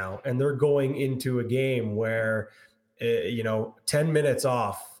season now, and they're going into a game where 10 minutes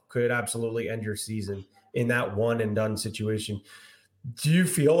off could absolutely end your season in that one and done situation. Do you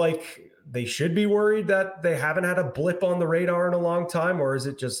feel like they should be worried that they haven't had a blip on the radar in a long time, or is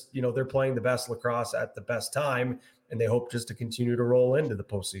it just they're playing the best lacrosse at the best time and they hope just to continue to roll into the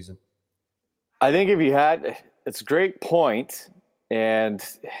postseason? I think it's a great point. And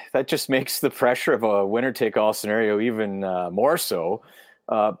that just makes the pressure of a winner-take-all scenario even more so.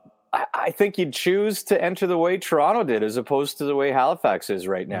 I think you'd choose to enter the way Toronto did as opposed to the way Halifax is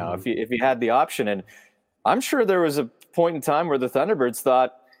right now, if you had the option. And I'm sure there was a point in time where the Thunderbirds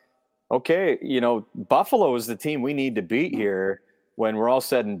thought, okay, Buffalo is the team we need to beat here. when we're all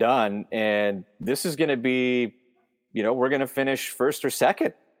said and done. And this is going to be, we're going to finish first or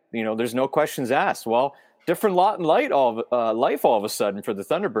second. There's no questions asked. Well, different lot in life all of a sudden for the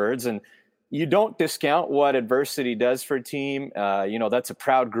Thunderbirds. And you don't discount what adversity does for a team. That's a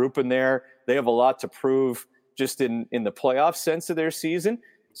proud group in there. They have a lot to prove just in the playoff sense of their season.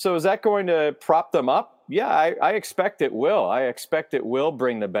 So is that going to prop them up? Yeah, I expect it will. I expect it will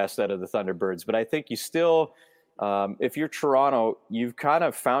bring the best out of the Thunderbirds. But I think you still, if you're Toronto, you've kind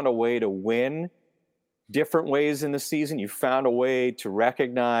of found a way to win different ways in the season. You found a way to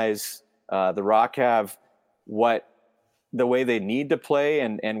recognize the Rock have the way they need to play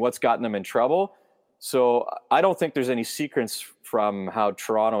and what's gotten them in trouble. So I don't think there's any secrets from how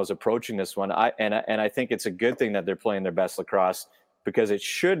Toronto is approaching this one. I think it's a good thing that they're playing their best lacrosse, because it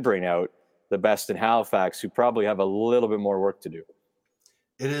should bring out the best in Halifax, who probably have a little bit more work to do.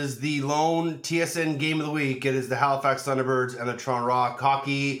 It is the lone TSN game of the week. It is the Halifax Thunderbirds and the Toronto Rock.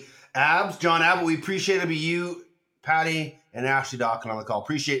 Hockey Abs, John Abbott, we appreciate it. Be you, Patty, and Ashley Dockin on the call.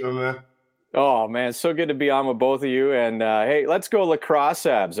 Appreciate you, man. Oh man, so good to be on with both of you. And hey, let's go lacrosse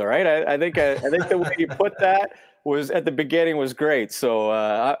Abs. All right, I think the way you put that was at the beginning was great. So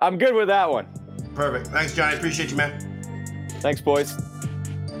I'm good with that one. Perfect. Thanks, Johnny. Appreciate you, man. Thanks, boys.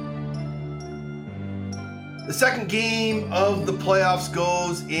 The second game of the playoffs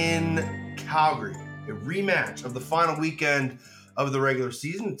goes in Calgary. A rematch of the final weekend of the regular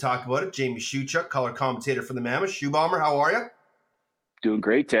season. To talk about it, Jamie Shuchuk, color commentator for the Mammoth. Shoe Bomber, how are you? Doing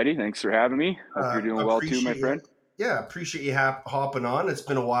great, Teddy. Thanks for having me. Hope you're doing well too, my friend. Yeah, appreciate you hopping on. It's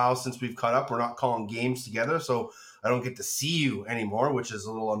been a while since we've caught up. We're not calling games together, so I don't get to see you anymore, which is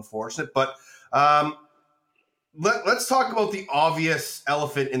a little unfortunate. But let's talk about the obvious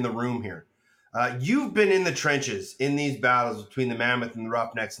elephant in the room here. You've been in the trenches in these battles between the Mammoth and the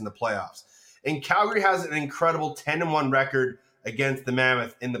Roughnecks in the playoffs. And Calgary has an incredible 10-1 record against the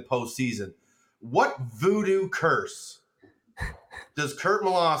Mammoth in the postseason. What voodoo curse does Kurt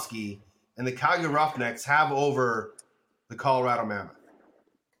Malosky and the Calgary Roughnecks have over the Colorado Mammoth?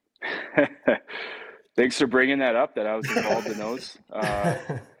 Thanks for bringing that up, that I was involved in those.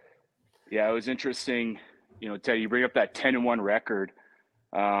 Yeah, it was interesting. Teddy, you bring up that 10-1 record.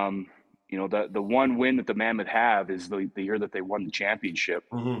 The one win that the Mammoth have is the year that they won the championship.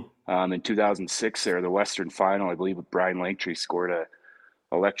 Mm-hmm. In 2006 there, the Western Final, I believe Brian Langtree scored a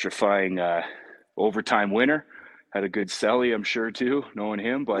electrifying overtime winner. Had a good celly, I'm sure, too, knowing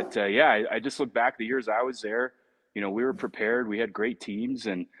him. But, I just look back the years I was there. We were prepared. We had great teams.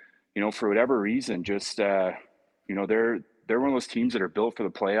 And, for whatever reason, just, they're one of those teams that are built for the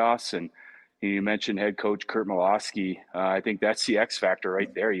playoffs. And you mentioned head coach Kurt Malosky. I think that's the X factor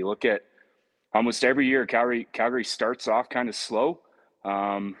right there. You look at almost every year, Calgary starts off kind of slow.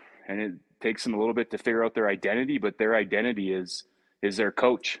 And it takes them a little bit to figure out their identity. But their identity is their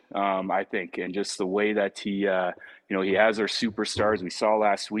coach, I think, and just the way that he has their superstars. We saw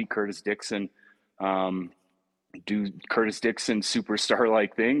last week Curtis Dixon do Curtis Dixon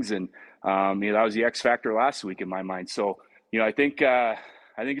superstar-like things, and that was the X factor last week in my mind. So, I think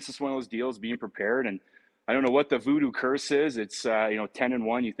it's just one of those deals, being prepared. And I don't know what the voodoo curse is. It's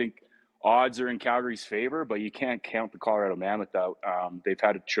 10-1. You think odds are in Calgary's favor, but you can't count the Colorado Mammoth out. They've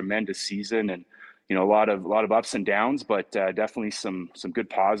had a tremendous season, and a lot of ups and downs, but definitely some good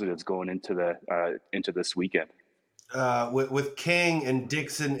positives going into this weekend. With King and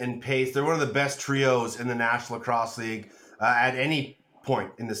Dixon and Pace, they're one of the best trios in the National Lacrosse League at any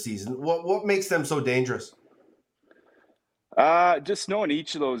point in the season. What makes them so dangerous? Just knowing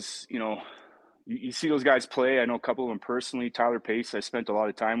each of those, you see those guys play. I know a couple of them personally. Tyler Pace, I spent a lot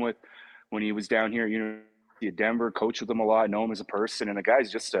of time with when he was down here, University of Denver. Coached with him a lot, know him as a person, and the guy's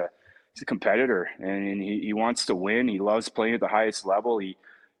just he's a competitor, and he wants to win. He loves playing at the highest level. He,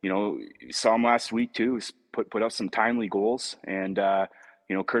 you saw him last week too. Put up some timely goals, and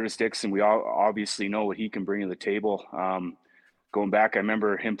Curtis Dixon. We all obviously know what he can bring to the table. Going back, I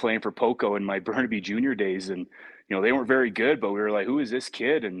remember him playing for Poco in my Burnaby junior days, and they weren't very good, but we were like, who is this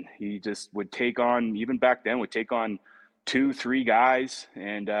kid? And he just would take on, even back then, 2-3 guys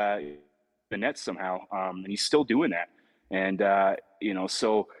and the net somehow. And he's still doing that. And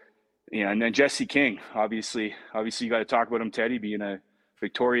and then Jesse King, obviously you got to talk about him, Teddy, being a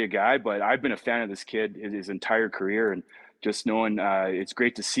Victoria guy, but I've been a fan of this kid his entire career, and just knowing it's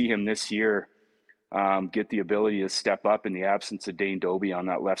great to see him this year get the ability to step up in the absence of Dane Doby on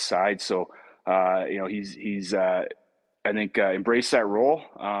that left side. So, he's I think embraced that role,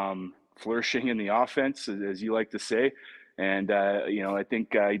 flourishing in the offense, as you like to say. And, I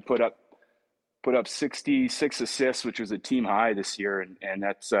think he put up 66 assists, which was a team high this year. And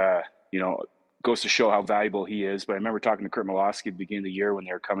that's, goes to show how valuable he is. But I remember talking to Kurt Malosky at the beginning of the year when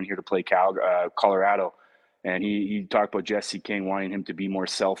they were coming here to play Colorado, and he talked about Jesse King wanting him to be more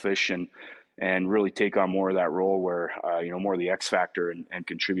selfish and really take on more of that role where, more of the X factor and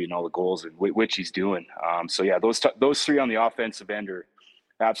contributing all the goals, and which he's doing. So yeah, those three on the offensive end are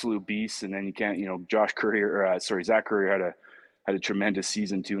absolute beasts. And then you can't, Zach Currier had a tremendous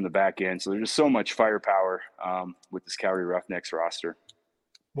season too in the back end. So there's just so much firepower with this Calgary Roughnecks roster.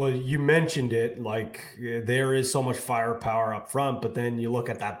 Well, you mentioned it, like there is so much firepower up front, but then you look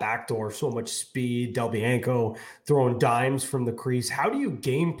at that back door, so much speed, Del Bianco throwing dimes from the crease. How do you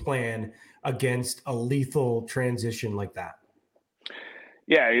game plan against a lethal transition like that?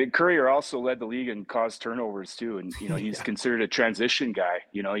 Yeah, Courier also led the league and caused turnovers too. And, he's considered a transition guy.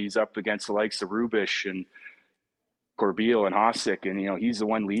 He's up against the likes of Rubish and Corbeil and Hasek, and, he's the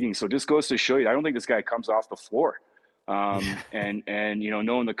one leading. So it just goes to show you, I don't think this guy comes off the floor. And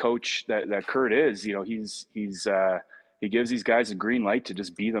knowing the coach that Kurt is, he gives these guys a green light to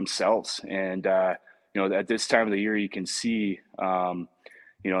just be themselves. And, at this time of the year, you can see, in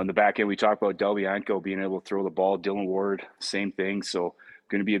the back end, we talked about Del Bianco being able to throw the ball, Dylan Ward, same thing. So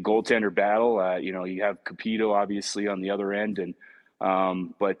going to be a goaltender battle. You have Capito obviously on the other end, and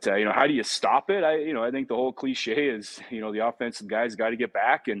but how do you stop it? I think the whole cliche is, the offensive guys got to get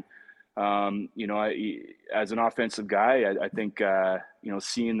back. And, as an offensive guy, I think,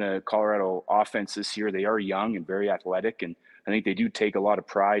 seeing the Colorado offense this year, they are young and very athletic. And I think they do take a lot of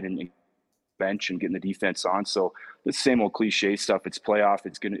pride in bench and getting the defense on. So the same old cliche stuff. It's playoffs.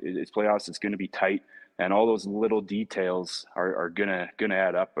 It's going to be tight. And all those little details are gonna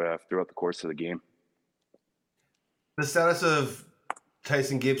add up throughout the course of the game. The status of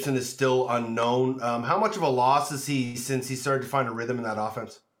Tyson Gibson is still unknown. How much of a loss is he since he started to find a rhythm in that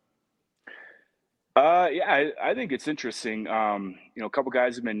offense? I think it's interesting. A couple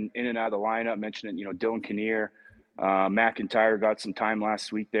guys have been in and out of the lineup. Mentioning, Dylan Kinnear, McIntyre got some time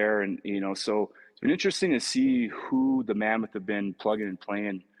last week there, and so it's been interesting to see who the Mammoth have been plugging and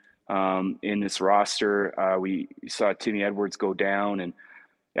playing in this roster. We saw Timmy Edwards go down and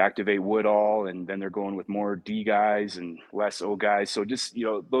activate Woodall, and then they're going with more D guys and less O guys. So just,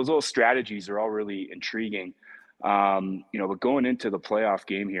 those little strategies are all really intriguing. But going into the playoff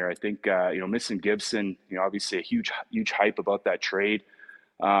game here, I think, missing Gibson, obviously a huge hype about that trade.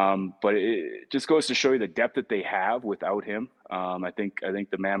 But it just goes to show you the depth that they have without him. I think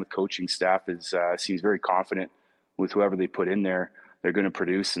the Mammoth coaching staff seems very confident with whoever they put in there. They're going to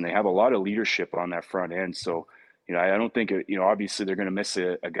produce, and they have a lot of leadership on that front end. So, I don't think, obviously they're going to miss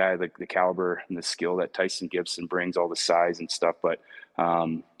a guy like the caliber and the skill that Tyson Gibson brings, all the size and stuff. But,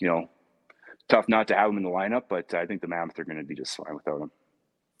 tough not to have him in the lineup, but I think the Mammoth are going to be just fine without him.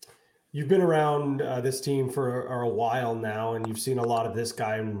 You've been around this team for a while now, and you've seen a lot of this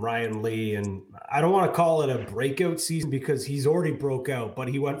guy, Ryan Lee. And I don't want to call it a breakout season because he's already broke out, but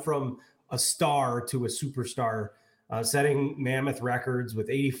he went from a star to a superstar, setting Mammoth records with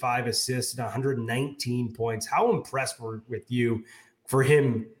 85 assists and 119 points. How impressed were with you for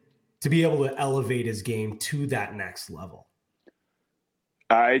him to be able to elevate his game to that next level?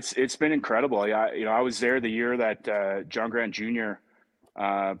 It's been incredible. I was there the year that John Grant Jr.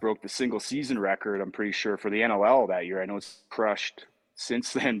 Broke the single season record, I'm pretty sure, for the NLL that year. I know it's crushed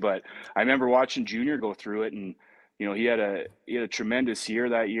since then, but I remember watching Junior go through it, and he had a tremendous year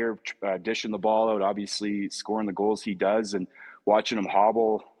that year, dishing the ball out, obviously scoring the goals he does, and watching him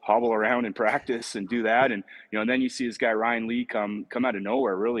hobble around in practice and do that. And and then you see this guy Ryan Lee come out of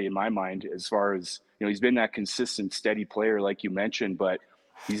nowhere, really, in my mind, as far as he's been that consistent, steady player like you mentioned, but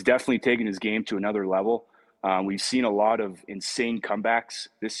he's definitely taken his game to another level. We've seen a lot of insane comebacks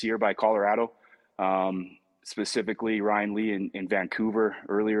this year by Colorado, specifically Ryan Lee in Vancouver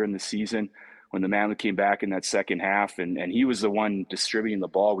earlier in the season when the Mammoth came back in that second half, and he was the one distributing the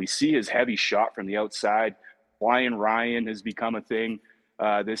ball. We see his heavy shot from the outside. Lion Ryan has become a thing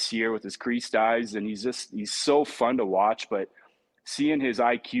this year with his crease dives, and he's so fun to watch. But seeing his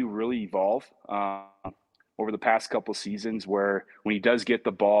IQ really evolve over the past couple seasons, where when he does get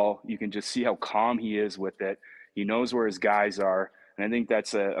the ball, you can just see how calm he is with it. He knows where his guys are. And I think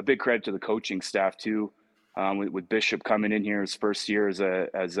that's a big credit to the coaching staff too, with Bishop coming in here his first year as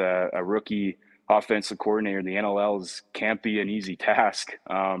a rookie offensive coordinator. The NLL can't be an easy task.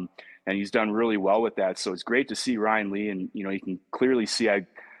 And he's done really well with that. So it's great to see Ryan Lee, and, you can clearly see, I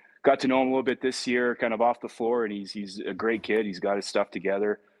got to know him a little bit this year, kind of off the floor, and he's a great kid. He's got his stuff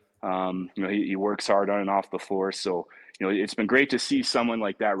together. He works hard on and off the floor. So, it's been great to see someone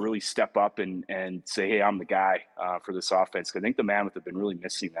like that really step up and say, hey, I'm the guy for this offense. I think the Mammoth have been really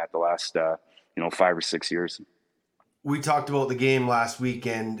missing that the last, 5 or 6 years. We talked about the game last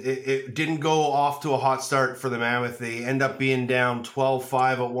weekend. It didn't go off to a hot start for the Mammoth. They end up being down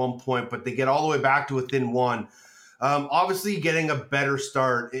 12-5 at one point, but they get all the way back to within one. Obviously, getting a better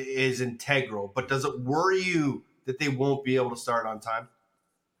start is integral, but does it worry you that they won't be able to start on time?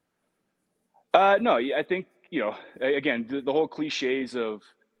 No, I think, again, the whole cliches of,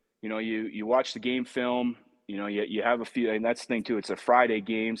 you watch the game film, you have a few, and that's the thing too, it's a Friday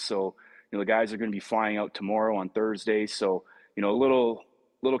game. So, the guys are going to be flying out tomorrow on Thursday. So, a little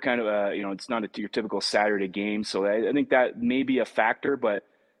kind of it's not your typical Saturday game. So I think that may be a factor, but,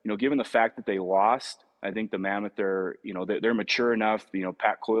 given the fact that they lost, I think the Mammoth are, they're mature enough.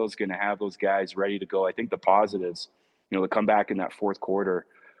 Pat Coyle's going to have those guys ready to go. I think the positives, to come back in that fourth quarter,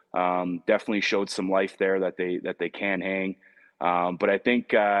 definitely showed some life there that they can hang. But I think,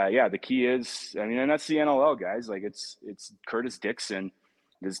 the key is, and that's the NLL, guys. Like it's Curtis Dixon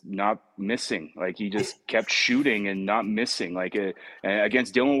is not missing. Like he just kept shooting and not missing, like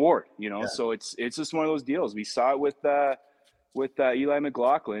against Dylan Ward. So it's just one of those deals. We saw it with Eli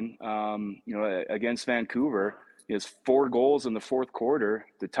McLaughlin, against Vancouver. He has 4 goals in the fourth quarter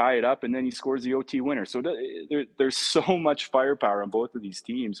to tie it up, and then he scores the OT winner. So there's so much firepower on both of these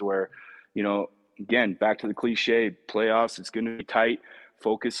teams where, again, back to the cliche, playoffs, it's going to be tight.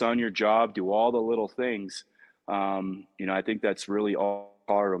 Focus on your job, do all the little things. I think that's really all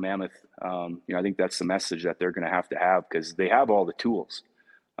Colorado Mammoth. I think that's the message that they're going to have because they have all the tools.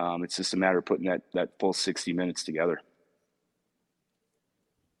 It's just a matter of putting that full 60 minutes together.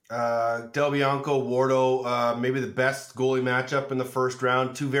 Del Bianco, Wardo, maybe the best goalie matchup in the first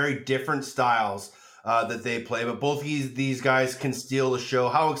round. 2 very different styles that they play, but both these guys can steal the show.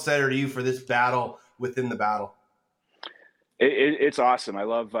 How excited are you for this battle within the battle? It's awesome. I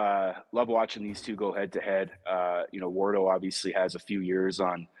love watching these two go head to head. Wardo obviously has a few years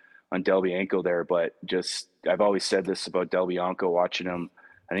on Del Bianco there, but I've always said this about Del Bianco, watching him.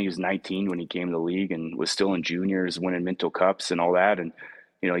 I think he was 19 when he came to the league and was still in juniors, winning Minto Cups and all that. And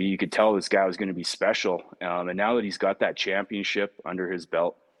you could tell this guy was going to be special. And now that he's got that championship under his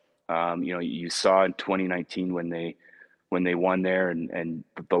belt, you saw in 2019 when they won there and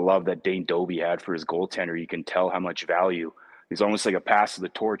the love that Dane Dobbie had for his goaltender, you can tell how much value. He's almost like a pass of the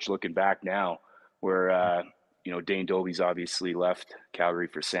torch looking back now where, Dane Dobbie's obviously left Calgary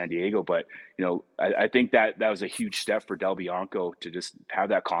for San Diego. But, I think that was a huge step for Del Bianco to just have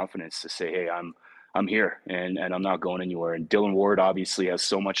that confidence to say, hey, I'm here and I'm not going anywhere. And Dylan Ward obviously has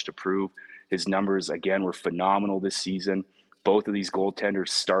so much to prove. His numbers, again, were phenomenal this season. Both of these goaltenders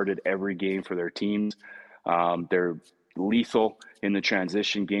started every game for their teams. They're lethal in the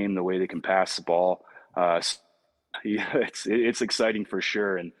transition game, the way they can pass the ball. It's exciting for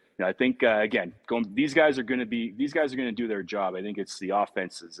sure. And I think, again, these guys are going to do their job. I think it's the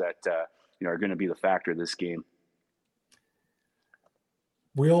offenses that, are going to be the factor of this game.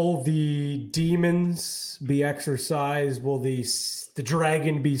 Will the demons be exercised? Will the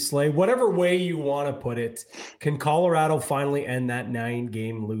dragon be slain? Whatever way you want to put it, can Colorado finally end that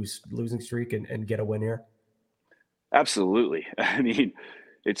 9-game losing streak and get a win here? Absolutely. I mean,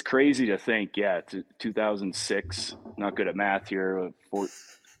 it's crazy to think, 2006, not good at math here,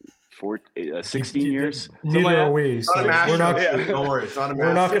 16 years. Neither are we. So we're not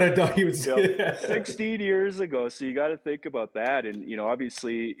going to die. 16 years ago. So you got to think about that. And,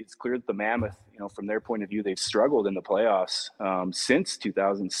 obviously it's clear that the Mammoth, from their point of view, they've struggled in the playoffs since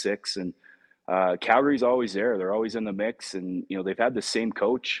 2006. And Calgary's always there. They're always in the mix. And, they've had the same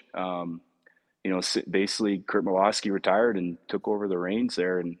coach. Basically Kurt Milosky retired and took over the reins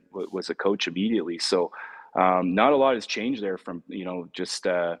there and was a coach immediately. So not a lot has changed there from, just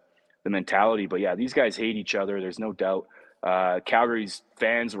the mentality. But yeah, these guys hate each other. There's no doubt. Calgary's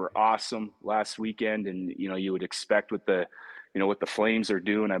fans were awesome last weekend. And, you would expect with the, what the Flames are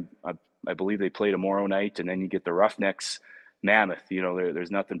doing, I believe they play tomorrow night, and then you get the Roughnecks Mammoth,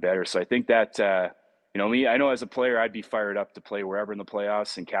 there's nothing better. So I think that, me, I know as a player, I'd be fired up to play wherever in the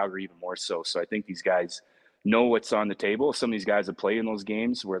playoffs, and Calgary even more so. So I think these guys know what's on the table. Some of these guys have played in those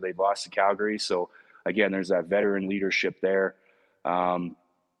games where they've lost to Calgary. So again, there's that veteran leadership there.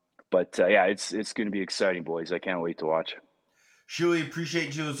 But it's going to be exciting, boys. I can't wait to watch. Shuey,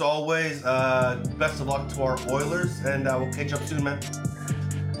 appreciate you as always. Best of luck to our Oilers, and we'll catch up soon, man.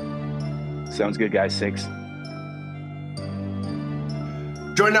 Sounds good, guys. Thanks.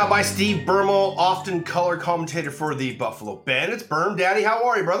 Joined now by Steve Bermel, often color commentator for the Buffalo Bandits. Berm, Daddy, how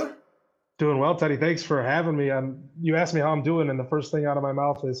are you, brother? Doing well, Teddy. Thanks for having me. You asked me how I'm doing, and the first thing out of my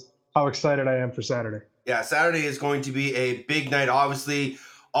mouth is how excited I am for Saturday. Yeah, Saturday is going to be a big night. Obviously,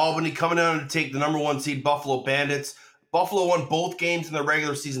 Albany coming down to take the number 1 seed Buffalo Bandits. Buffalo won both games in the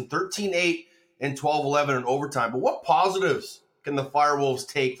regular season, 13-8 and 12-11 in overtime. But what positives can the Firewolves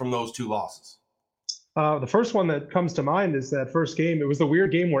take from those two losses? The first one that comes to mind is that first game. It was the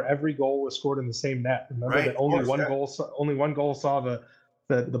weird game where every goal was scored in the same net. Remember that only one goal saw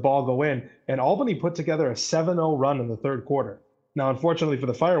the ball go in. And Albany put together a 7-0 run in the third quarter. Now, unfortunately for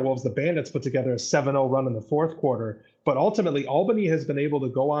the Firewolves, the Bandits put together a 7-0 run in the fourth quarter. But ultimately, Albany has been able to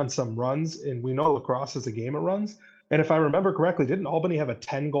go on some runs, and we know lacrosse is a game of runs. And if I remember correctly, didn't Albany have a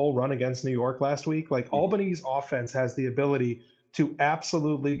 10-goal run against New York last week? Like, Albany's offense has the ability to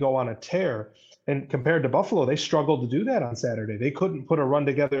absolutely go on a tear. And compared to Buffalo, they struggled to do that on Saturday. They couldn't put a run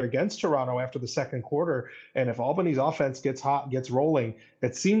together against Toronto after the second quarter. And if Albany's offense gets hot, gets rolling,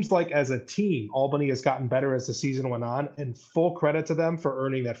 it seems like as a team, Albany has gotten better as the season went on, and full credit to them for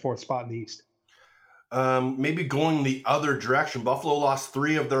earning that fourth spot in the East. Maybe going the other direction, Buffalo lost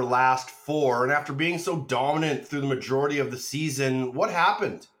 3 of their last 4. And after being so dominant through the majority of the season, what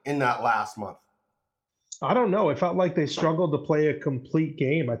happened in that last month? I don't know. It felt like they struggled to play a complete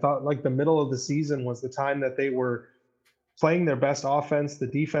game. I thought like the middle of the season was the time that they were playing their best offense. The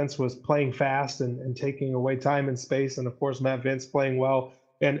defense was playing fast and taking away time and space. And of course, Matt Vince playing well.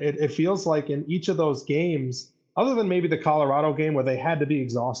 And it feels like in each of those games, other than maybe the Colorado game where they had to be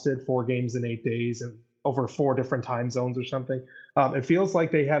exhausted 4 games in 8 days and over 4 different time zones or something, it feels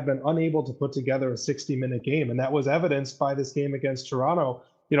like they have been unable to put together a 60-minute game. And that was evidenced by this game against Toronto.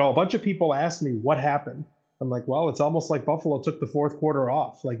 You know, a bunch of people asked me what happened. I'm like, well, it's almost like Buffalo took the fourth quarter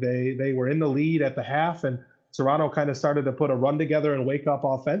off. Like they were in the lead at the half, and Toronto kind of started to put a run together and wake up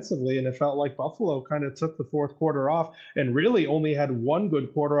offensively. And it felt like Buffalo kind of took the fourth quarter off and really only had one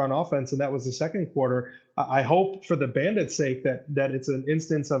good quarter on offense, and that was the second quarter. I hope for the Bandits' sake that it's an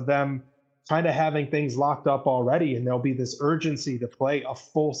instance of them kind of having things locked up already, and there'll be this urgency to play a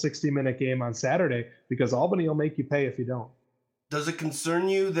full 60-minute game on Saturday, because Albany will make you pay if you don't. Does it concern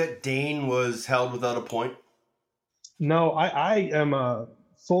you that Dane was held without a point? No, I am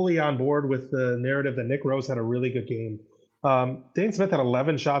fully on board with the narrative that Nick Rose had a really good game. Dane Smith had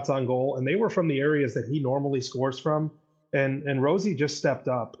 11 shots on goal, and they were from the areas that he normally scores from. And Rosie just stepped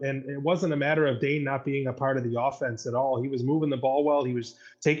up. And it wasn't a matter of Dane not being a part of the offense at all. He was moving the ball well. He was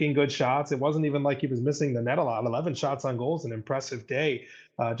taking good shots. It wasn't even like he was missing the net a lot. 11 shots on goal is an impressive day.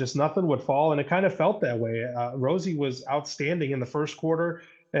 Just nothing would fall. And it kind of felt that way. Rosie was outstanding in the first quarter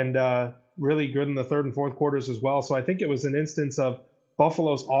and really good in the third and fourth quarters as well. So I think it was an instance of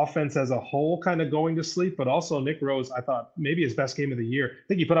Buffalo's offense as a whole kind of going to sleep, but also Nick Rose, I thought maybe his best game of the year. I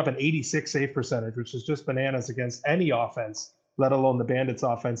think he put up an 86 save percentage, which is just bananas against any offense, let alone the Bandits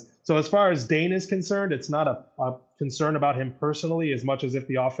offense. So as far as Dane is concerned, it's not a concern about him personally as much as if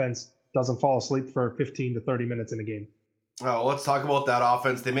the offense doesn't fall asleep for 15 to 30 minutes in a game. Oh, let's talk about that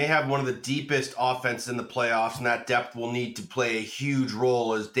offense. They may have one of the deepest offenses in the playoffs, and that depth will need to play a huge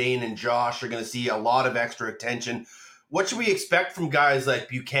role as Dane and Josh are going to see a lot of extra attention. What should we expect from guys like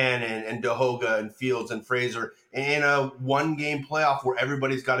Buchanan and DeHoga and Fields and Fraser in a one-game playoff where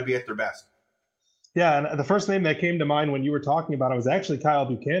everybody's got to be at their best? Yeah, and the first name that came to mind when you were talking about it was actually Kyle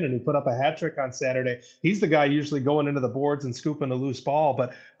Buchanan, who put up a hat trick on Saturday. He's the guy usually going into the boards and scooping a loose ball.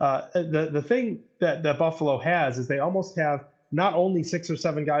 But the thing that Buffalo has is they almost have not only 6 or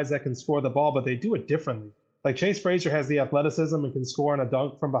 7 guys that can score the ball, but they do it differently. Like Chase Fraser has the athleticism and can score on a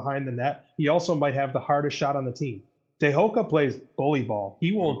dunk from behind the net. He also might have the hardest shot on the team. DeHoka plays bully ball.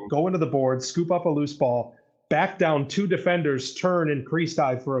 He will go into the board, scoop up a loose ball, back down 2 defenders, turn and crease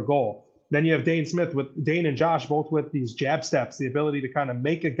dive for a goal. Then you have Dane Smith with Dane and Josh, both with these jab steps, the ability to kind of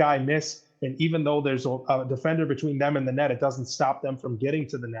make a guy miss. And even though there's a defender between them and the net, it doesn't stop them from getting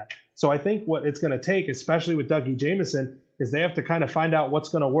to the net. So I think what it's going to take, especially with Dougie Jamieson, is they have to kind of find out what's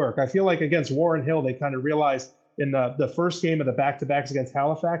going to work. I feel like against Warren Hill, they kind of realized in the first game of the back-to-backs against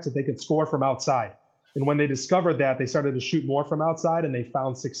Halifax that they could score from outside. And when they discovered that, they started to shoot more from outside and they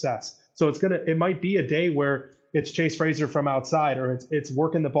found success. So it might be a day where it's Chase Fraser from outside, or it's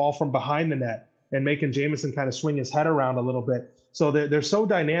working the ball from behind the net and making Jamieson kind of swing his head around a little bit. So they're so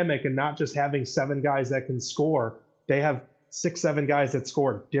dynamic, and not just having 7 guys that can score. They have 6, 7 guys that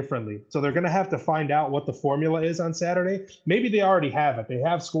score differently. So they're going to have to find out what the formula is on Saturday. Maybe they already have it. They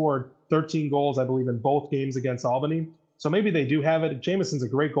have scored 13 goals, I believe, in both games against Albany. So maybe they do have it. Jamison's a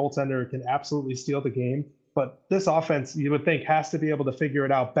great goaltender, can absolutely steal the game. But this offense, you would think, has to be able to figure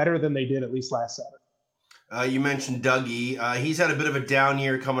it out better than they did at least last Saturday. You mentioned Dougie. He's had a bit of a down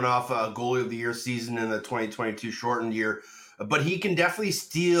year coming off a goalie of the year season in the 2022 shortened year, but he can definitely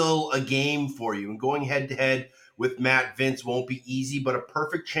steal a game for you. And going head to head with Matt Vince won't be easy, but a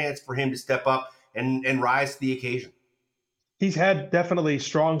perfect chance for him to step up and rise to the occasion. He's had definitely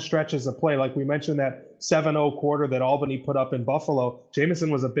strong stretches of play. Like we mentioned, that 7-0 quarter that Albany put up in Buffalo, Jamieson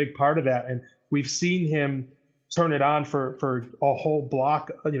was a big part of that. And we've seen him turn it on for a whole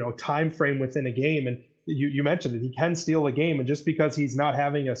block, time frame within a game. And you mentioned it, he can steal a game. And just because he's not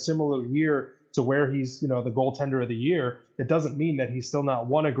having a similar year to where he's, the goaltender of the year, it doesn't mean that he's still not,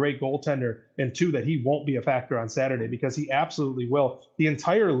 one, a great goaltender, and two, that he won't be a factor on Saturday, because he absolutely will. The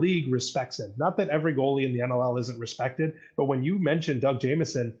entire league respects him. Not that every goalie in the NLL isn't respected, but when you mention Doug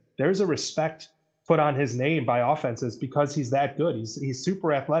Jamieson, there's a respect put on his name by offenses because he's that good. He's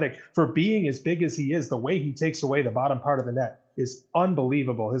super athletic. For being as big as he is, the way he takes away the bottom part of the net is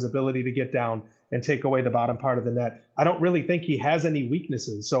unbelievable. His ability to get down and take away the bottom part of the net. I don't really think he has any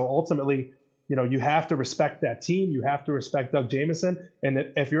weaknesses. So ultimately, you have to respect that team. You have to respect Doug Jamieson. And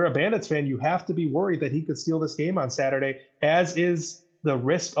if you're a Bandits fan, you have to be worried that he could steal this game on Saturday, as is the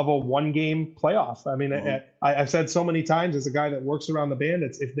risk of a one-game playoff. I mean, I've said so many times, as a guy that works around the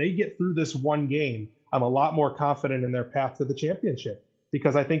Bandits, if they get through this one game, I'm a lot more confident in their path to the championship,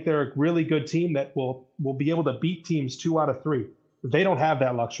 because I think they're a really good team that will be able to beat teams 2 out of 3. They don't have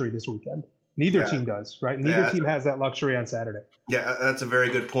that luxury this weekend. Neither team does, right? Neither team has that luxury on Saturday. Yeah, that's a very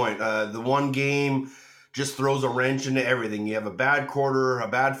good point. The one game just throws a wrench into everything. You have a bad quarter, a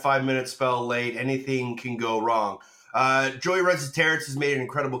bad 5-minute spell late, anything can go wrong. Joey Resetarits has made an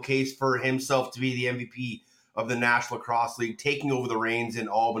incredible case for himself to be the MVP of the National Lacrosse League, taking over the reins in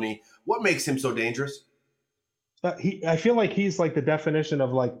Albany. What makes him so dangerous? I feel like he's like the definition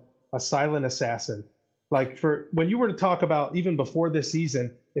of like a silent assassin. Like, for when you were to talk about, even before this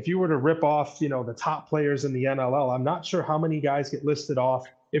season, if you were to rip off, the top players in the NLL, I'm not sure how many guys get listed off,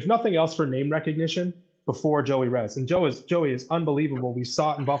 if nothing else for name recognition, before Joey Rez. And Joey is unbelievable. We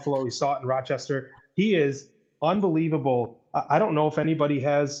saw it in Buffalo. We saw it in Rochester. He is unbelievable. I don't know if anybody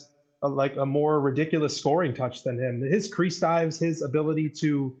has a more ridiculous scoring touch than him. His crease dives, his ability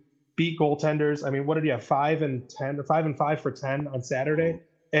to beat goaltenders. I mean, what did he have? 5 and 10, or 5 and 5 for 10 on Saturday.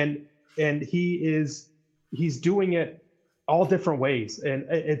 And he's doing it all different ways. And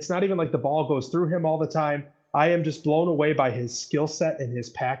it's not even like the ball goes through him all the time. I am just blown away by his skill set and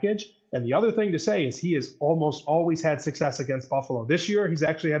his package. And the other thing to say is he has almost always had success against Buffalo. This year, he's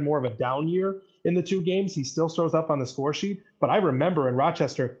actually had more of a down year in the 2 games. He still shows up on the score sheet. But I remember in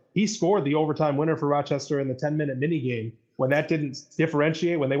Rochester, he scored the overtime winner for Rochester in the 10-minute mini game. When that didn't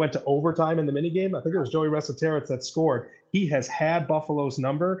differentiate, when they went to overtime in the mini game, I think it was Joey Resetarits that scored. He has had Buffalo's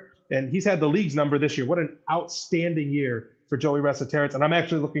number, and he's had the league's number this year. What an outstanding year for Joey Resetarits. And I'm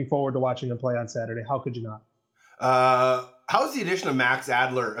actually looking forward to watching him play on Saturday. How could you not? How's the addition of Max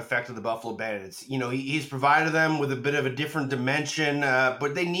Adler affected the Buffalo Bandits? He's provided them with a bit of a different dimension, but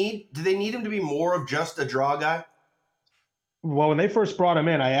do they need him to be more of just a draw guy? Well, when they first brought him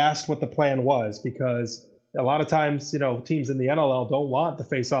in, I asked what the plan was, because a lot of times, teams in the NLL don't want the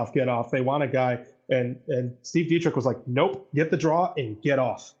face-off, get-off. They want a guy, and Steve Dietrich was like, nope, get the draw and get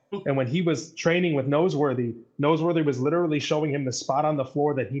off. And when he was training with Noseworthy was literally showing him the spot on the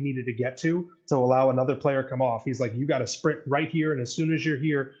floor that he needed to get to allow another player come off. He's like, you got to sprint right here, and as soon as you're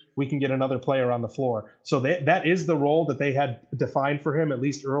here, we can get another player on the floor. So that is the role that they had defined for him, at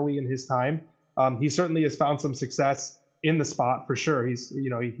least early in his time. He certainly has found some success in the spot for sure. He's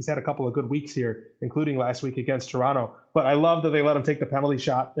had a couple of good weeks here, including last week against Toronto. But I love that they let him take the penalty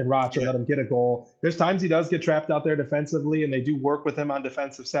shot in Roch and let him get a goal. There's times he does get trapped out there defensively, and they do work with him on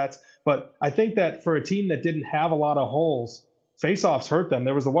defensive sets. But I think that for a team that didn't have a lot of holes, faceoffs hurt them.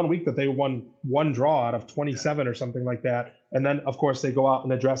 There was the one week that they won 1 draw out of 27 or something like that. And then, of course, they go out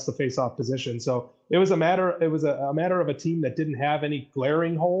and address the faceoff position. So it was a matter of a team that didn't have any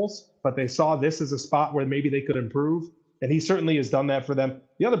glaring holes, but they saw this as a spot where maybe they could improve. And he certainly has done that for them.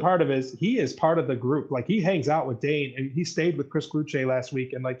 The other part of it is he is part of the group. Like, he hangs out with Dane, and he stayed with Chris Cloutier last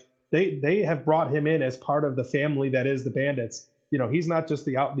week. And like they have brought him in as part of the family that is the Bandits. He's not just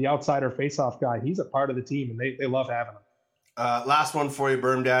the outsider face-off guy. He's a part of the team, and they love having him. Last one for you,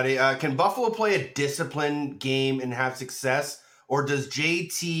 Berm Daddy. Can Buffalo play a disciplined game and have success, or does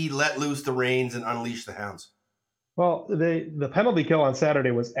JT let loose the reins and unleash the hounds? Well, the penalty kill on Saturday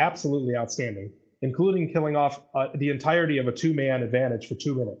was absolutely outstanding, including killing off the entirety of a 2-man advantage for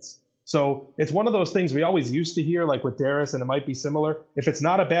 2 minutes. So it's one of those things we always used to hear, like with Darris, and it might be similar. If it's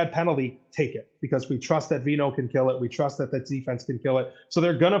not a bad penalty, take it, because we trust that Vino can kill it. We trust that the defense can kill it. So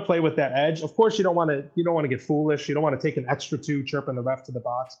they're going to play with that edge. Of course, you don't want to get foolish. You don't want to take an extra 2 chirping the ref to the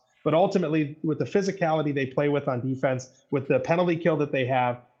box. But ultimately, with the physicality they play with on defense, with the penalty kill that they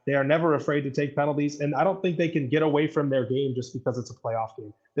have, they are never afraid to take penalties. And I don't think they can get away from their game just because it's a playoff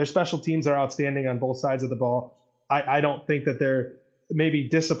game. Their special teams are outstanding on both sides of the ball. I don't think that maybe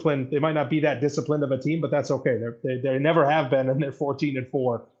disciplined. They might not be that disciplined of a team, but that's okay. They never have been, and they're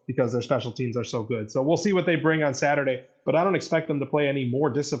 14-4 because their special teams are so good. So we'll see what they bring on Saturday, but I don't expect them to play any more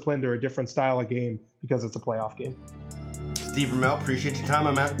disciplined or a different style of game because it's a playoff game. Steve Ramel, appreciate your time,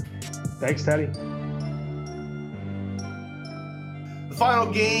 my man. Thanks, Teddy. The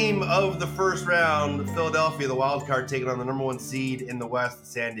final game of the first round, Philadelphia, the wild card, taking on the number 1 seed in the West, the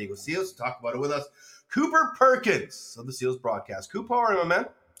San Diego Seals. To talk about it with us, Cooper Perkins of the Seals broadcast. Cooper, how are you, my man?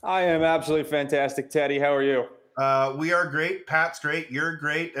 I am absolutely fantastic, Teddy. How are you? We are great. Pat's great. You're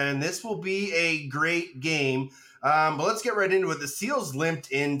great. And this will be a great game. But let's get right into it. The Seals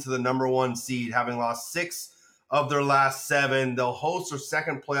limped into the number 1 seed, having lost 6 of their last 7. They'll host their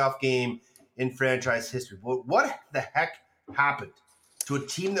second playoff game in franchise history. But what the heck happened to a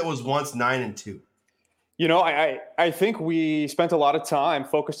team that was once 9-2? You know, I think we spent a lot of time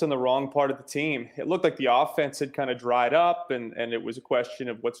focused on the wrong part of the team. It looked like the offense had kind of dried up, and it was a question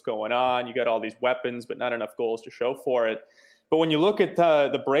of what's going on. You got all these weapons, but not enough goals to show for it. But when you look at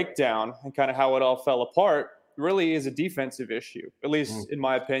the breakdown and kind of how it all fell apart, it really is a defensive issue, at least in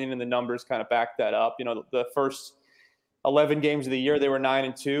my opinion, and the numbers kind of back that up. You know, the first 11 games of the year, they were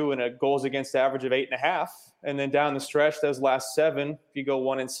 9-2 and a goals against average of 8.5. And then down the stretch, those last 7, if you go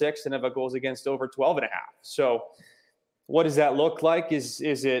 1-6 and have a goals against over 12.5. So what does that look like? Is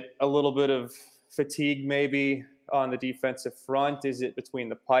it a little bit of fatigue maybe on the defensive front? Is it between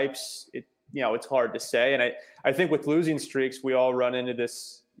the pipes? It's hard to say. And I think with losing streaks, we all run into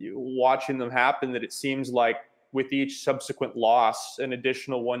this, watching them happen, that it seems like with each subsequent loss, an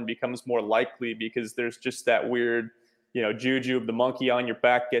additional one becomes more likely because there's just that weird, juju of the monkey on your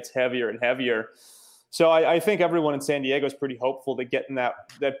back gets heavier and heavier. So I think everyone in San Diego is pretty hopeful that getting that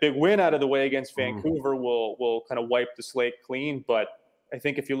big win out of the way against Vancouver will kind of wipe the slate clean. But I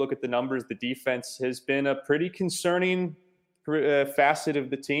think if you look at the numbers, the defense has been a pretty concerning facet of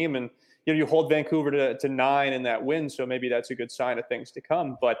the team. And you hold Vancouver to 9 in that win, so maybe that's a good sign of things to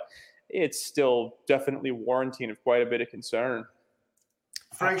come. But it's still definitely warranting of quite a bit of concern.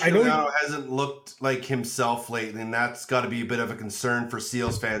 Frank Giordano hasn't looked like himself lately, and that's got to be a bit of a concern for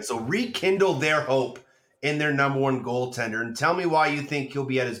Seals fans. So rekindle their hope in their number 1 goaltender, and tell me why you think he'll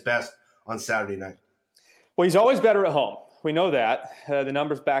be at his best on Saturday night. Well, he's always better at home. We know that. The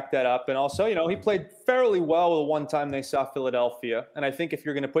numbers back that up. And also, he played fairly well the one time they saw Philadelphia. And I think if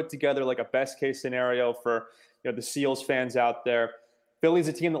you're going to put together like a best-case scenario for the Seals fans out there, Philly's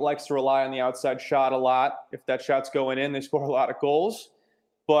a team that likes to rely on the outside shot a lot. If that shot's going in, they score a lot of goals.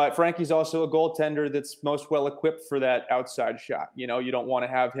 But Frankie's also a goaltender that's most well-equipped for that outside shot. You don't want to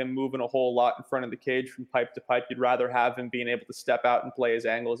have him moving a whole lot in front of the cage from pipe to pipe. You'd rather have him being able to step out and play his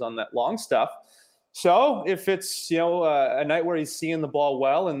angles on that long stuff. So if it's, a night where he's seeing the ball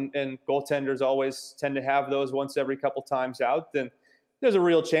well, and goaltenders always tend to have those once every couple times out, then there's a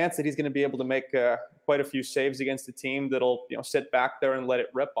real chance that he's going to be able to make quite a few saves against a team that'll, sit back there and let it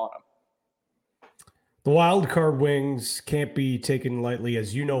rip on him. The wild card Wings can't be taken lightly,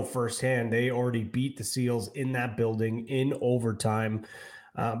 as you know firsthand. They already beat the Seals in that building in overtime.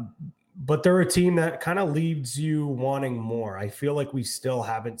 But they're a team that kind of leaves you wanting more. I feel like we still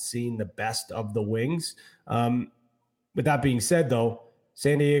haven't seen the best of the Wings. With that being said, though,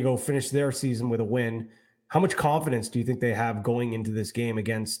 San Diego finished their season with a win. How much confidence do you think they have going into this game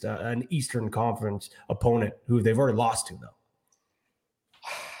against an Eastern Conference opponent who they've already lost to, though?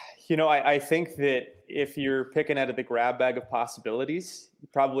 I think that if you're picking out of the grab bag of possibilities, you're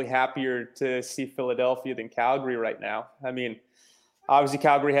probably happier to see Philadelphia than Calgary right now. I mean, obviously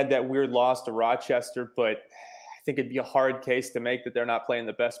Calgary had that weird loss to Rochester, but I think it'd be a hard case to make that they're not playing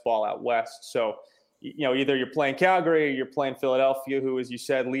the best ball out west. So, either you're playing Calgary or you're playing Philadelphia, who, as you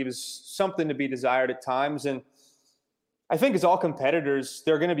said, leaves something to be desired at times. And I think as all competitors,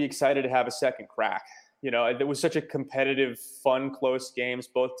 they're going to be excited to have a second crack. It was such a competitive, fun, close games.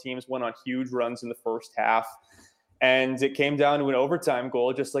 Both teams went on huge runs in the first half. And it came down to an overtime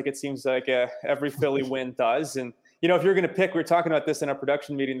goal, just like it seems like every Philly win does. And, if you're going to pick, we were talking about this in our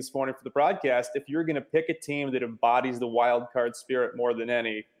production meeting this morning for the broadcast, if you're going to pick a team that embodies the wild card spirit more than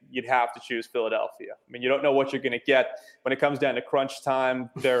any, you'd have to choose Philadelphia. I mean, you don't know what you're going to get when it comes down to crunch time.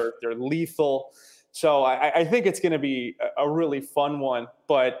 They're lethal. So I think it's going to be a really fun one.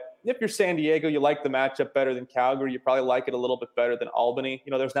 But if you're San Diego, you like the matchup better than Calgary. You probably like it a little bit better than Albany.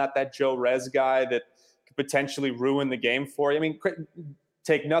 There's not that Joe Rez guy that could potentially ruin the game for you. I mean,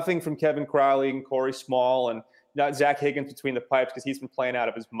 take nothing from Kevin Crowley and Corey Small and not Zach Higgins between the pipes, because he's been playing out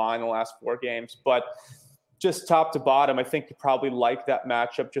of his mind the last 4 games. But just top to bottom, I think you probably like that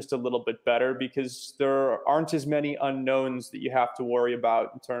matchup just a little bit better, because there aren't as many unknowns that you have to worry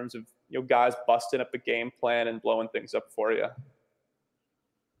about in terms of guys busting up a game plan and blowing things up for you.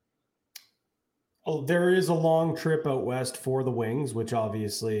 Oh, there is a long trip out west for the Wings, which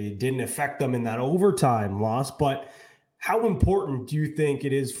obviously didn't affect them in that overtime loss. But how important do you think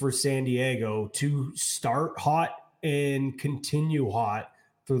it is for San Diego to start hot and continue hot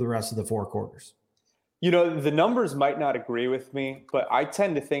through the rest of the four quarters? The numbers might not agree with me, but I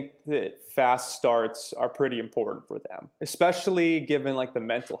tend to think that fast starts are pretty important for them, especially given like the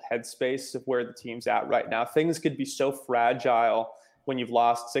mental headspace of where the team's at right now. Things could be so fragile when you've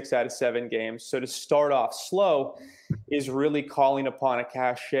lost 6 out of 7 games. So to start off slow is really calling upon a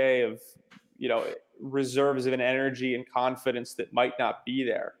cachet of, reserves of an energy and confidence that might not be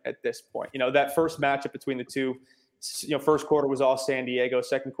there at this point. That first matchup between the two, first quarter was all San Diego,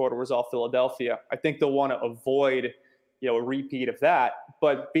 second quarter was all Philadelphia. I think they'll want to avoid, a repeat of that.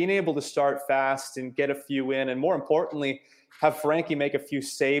 But being able to start fast and get a few in, and more importantly, have Frankie make a few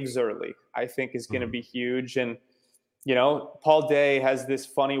saves early, I think is going to be huge. And, Paul Day has this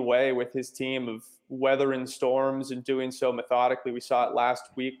funny way with his team of weathering storms and doing so methodically. We saw it last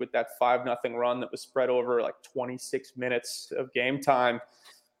week with that 5-0 run that was spread over like 26 minutes of game time.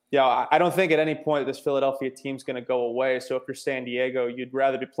 I don't think at any point this Philadelphia team's going to go away. So if you're San Diego, you'd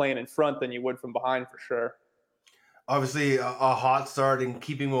rather be playing in front than you would from behind for sure. Obviously, a hot start and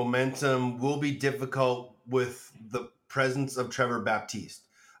keeping momentum will be difficult with the presence of Trevor Baptiste.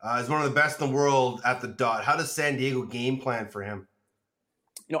 He's one of the best in the world at the dot. How does San Diego game plan for him?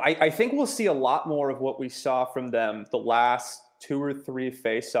 I think we'll see a lot more of what we saw from them the last 2 or 3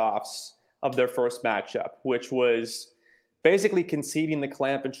 face-offs of their first matchup, which was basically conceding the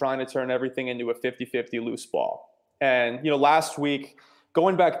clamp and trying to turn everything into a 50-50 loose ball. And, last week,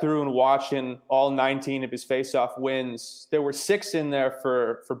 going back through and watching all 19 of his face-off wins, there were 6 in there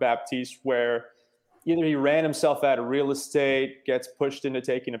for Baptiste where either he ran himself out of real estate, gets pushed into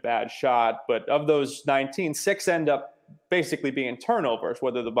taking a bad shot. But of those 19, 6 end up basically being turnovers,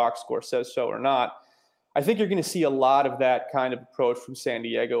 whether the box score says so or not. I think you're going to see a lot of that kind of approach from San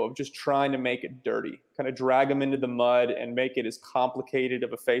Diego of just trying to make it dirty, kind of drag them into the mud and make it as complicated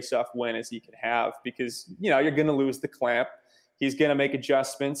of a face-off win as he can have because, you're going to lose the clamp. He's going to make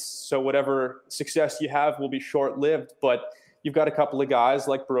adjustments. So whatever success you have will be short-lived, but you've got a couple of guys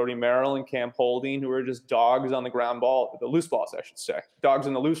like Brody Merrill and Cam Holding who are just dogs on the ground ball, the loose balls, I should say, dogs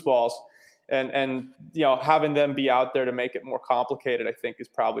in the loose balls. And having them be out there to make it more complicated, I think is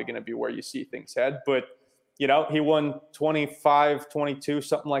probably going to be where you see things head. But, he won 25-22,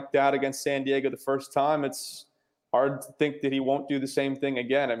 something like that against San Diego the first time. It's hard to think that he won't do the same thing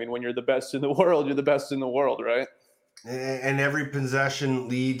again. I mean, when you're the best in the world, you're the best in the world, right? And every possession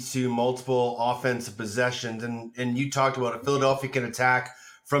leads to multiple offensive possessions. And you talked about it. Philadelphia can attack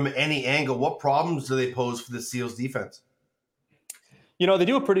from any angle. What problems do they pose for the Seals defense? They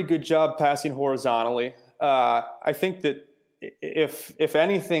do a pretty good job passing horizontally. I think that if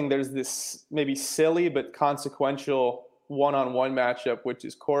anything, there's this maybe silly but consequential one-on-one matchup, which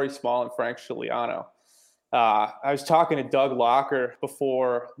is Corey Small and Frank Scigliano. I was talking to Doug Locker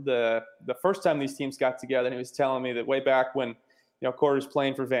before the first time these teams got together, and he was telling me that way back when Corey was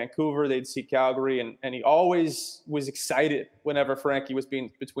playing for Vancouver, they'd see Calgary, and he always was excited whenever Frankie was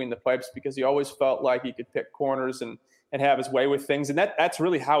being between the pipes because he always felt like he could pick corners and have his way with things. And that's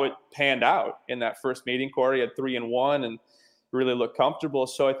really how it panned out in that first meeting. Corey had 3-1 and really looked comfortable.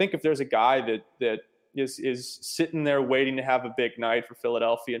 So I think if there's a guy that is sitting there waiting to have a big night for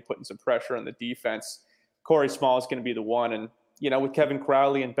Philadelphia and putting some pressure on the defense, Corey Small is going to be the one. And, with Kevin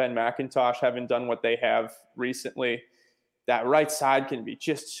Crowley and Ben McIntosh having done what they have recently, that right side can be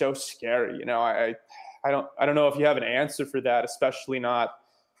just so scary. I don't know if you have an answer for that, especially not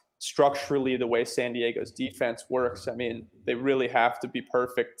structurally the way San Diego's defense works. I mean, they really have to be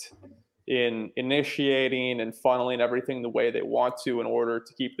perfect in initiating and funneling everything the way they want to in order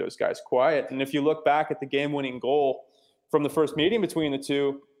to keep those guys quiet. And if you look back at the game-winning goal from the first meeting between the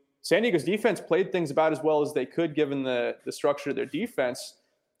two, San Diego's defense played things about as well as they could given the structure of their defense.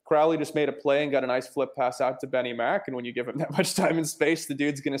 Crowley just made a play and got a nice flip pass out to Benny Mack. And when you give him that much time and space, the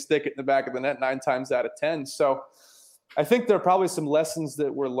dude's going to stick it in the back of the net 9 times out of 10. So I think there are probably some lessons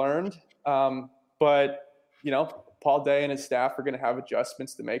that were learned. But, Paul Day and his staff are going to have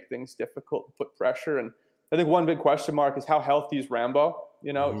adjustments to make things difficult, put pressure. And I think one big question mark is how healthy is Rambo?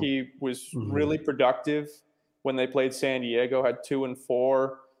 He was really productive when they played San Diego, had 2 and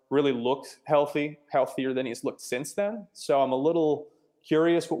 4, really looked healthier than he's looked since then. So I'm a little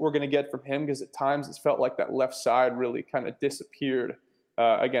curious what we're going to get from him because at times it's felt like that left side really kind of disappeared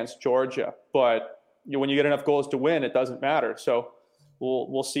against Georgia. But when you get enough goals to win, it doesn't matter. So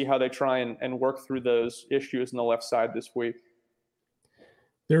we'll see how they try and work through those issues on the left side this week.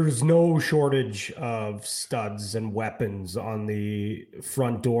 There's no shortage of studs and weapons on the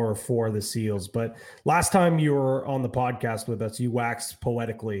front door for the Seals. But last time you were on the podcast with us, you waxed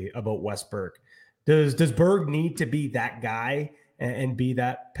poetically about Wes Berg. Does Berg need to be that guy and be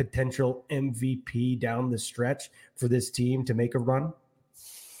that potential MVP down the stretch for this team to make a run?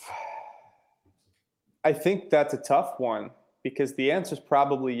 I think that's a tough one because the answer is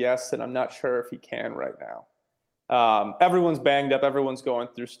probably yes, and I'm not sure if he can right now. Everyone's banged up, everyone's going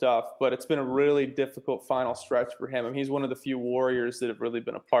through stuff, but it's been a really difficult final stretch for him. I mean, he's one of the few Warriors that have really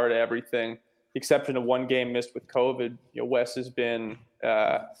been a part of everything, the exception of one game missed with COVID. Wes has been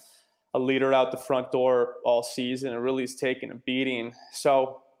a leader out the front door all season and really has taken a beating.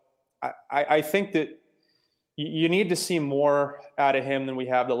 So I think that you need to see more out of him than we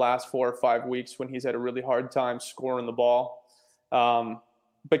have the last 4 or 5 weeks when he's had a really hard time scoring the ball.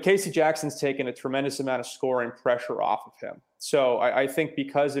 But Casey Jackson's taken a tremendous amount of scoring pressure off of him. So I think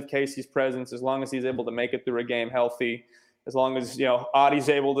because of Casey's presence, as long as he's able to make it through a game healthy, as long as, Adi's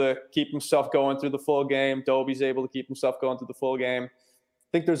able to keep himself going through the full game, Doby's able to keep himself going through the full game, I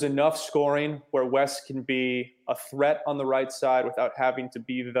think there's enough scoring where Wes can be a threat on the right side without having to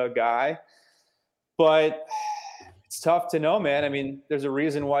be the guy. But it's tough to know, man. I mean, there's a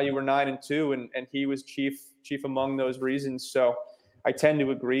reason why you were 9-2 and he was chief among those reasons. So I tend to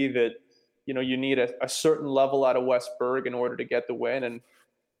agree that, you need a certain level out of Wes Berg in order to get the win, and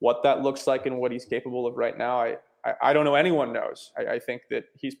what that looks like and what he's capable of right now, I don't know anyone knows. I think that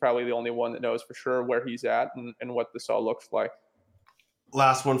he's probably the only one that knows for sure where he's at and what this all looks like.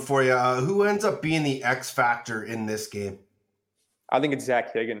 Last one for you. Who ends up being the X factor in this game? I think it's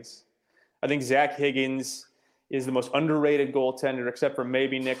Zach Higgins. I think Zach Higgins is the most underrated goaltender, except for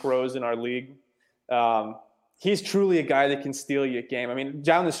maybe Nick Rose in our league. He's truly a guy that can steal you a game. I mean,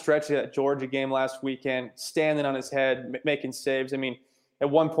 down the stretch of that Georgia game last weekend, standing on his head, making saves. I mean, at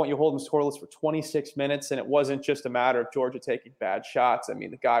one point you hold him scoreless for 26 minutes, and it wasn't just a matter of Georgia taking bad shots. I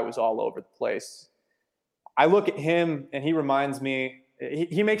mean, the guy was all over the place. I look at him, and he reminds me –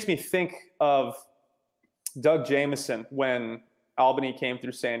 he makes me think of Doug Jamieson when Albany came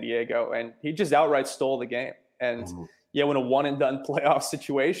through San Diego, and he just outright stole the game. And, when a one-and-done playoff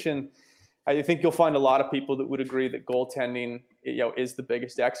situation – I think you'll find a lot of people that would agree that goaltending, is the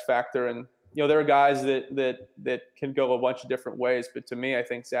biggest X factor. And, there are guys that can go a bunch of different ways. But to me, I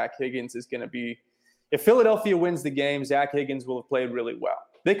think Zach Higgins is going to be – if Philadelphia wins the game, Zach Higgins will have played really well.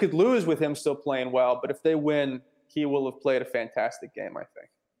 They could lose with him still playing well, but if they win, he will have played a fantastic game, I think.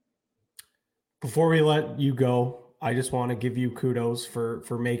 Before we let you go, I just want to give you kudos for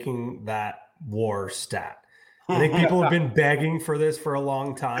making that WAR stat. I think people have been begging for this for a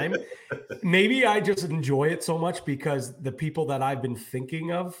long time. Maybe I just enjoy it so much because the people that I've been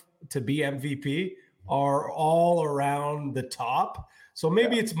thinking of to be MVP are all around the top. So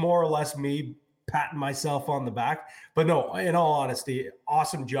maybe it's more or less me patting myself on the back. But no, in all honesty,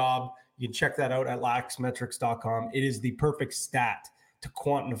 awesome job. You can check that out at laxmetrics.com. It is the perfect stat to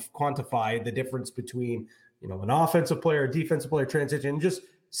quantify the difference between, an offensive player, a defensive player, transition, and just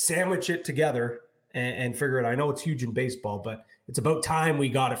sandwich it together and figure it out. I know it's huge in baseball, but it's about time we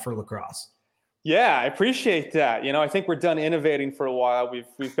got it for lacrosse. Yeah, I appreciate that. I think we're done innovating for a while.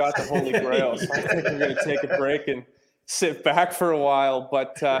 We've got the holy grail. So I think we're going to take a break and sit back for a while.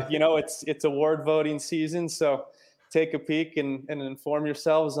 But, it's award voting season. So take a peek and inform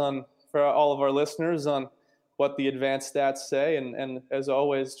yourselves for all of our listeners on what the advanced stats say. And as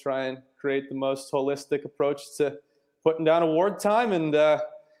always, try and create the most holistic approach to putting down award time and,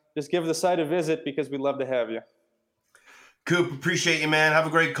 just give the site a visit because we'd love to have you. Coop, appreciate you, man. Have a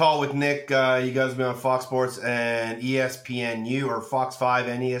great call with Nick. You guys will be on Fox Sports and ESPNU, or Fox 5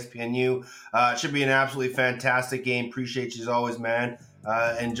 and ESPNU. It should be an absolutely fantastic game. Appreciate you as always, man.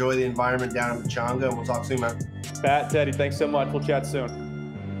 Enjoy the environment down in Pechanga, and we'll talk soon, man. Pat, Teddy, thanks so much. We'll chat soon.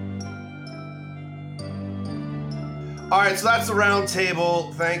 All right, so that's the round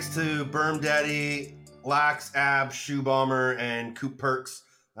table. Thanks to Berm Daddy, Lax, Ab, Shoe Bomber, and Coop Perks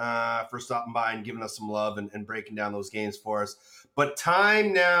for stopping by and giving us some love and breaking down those games for us. But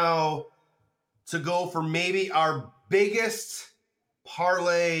time now to go for maybe our biggest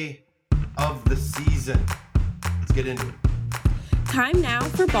parlay of the season. Let's get into it. Time now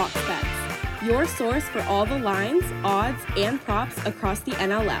for Box Bets, your source for all the lines, odds, and props across the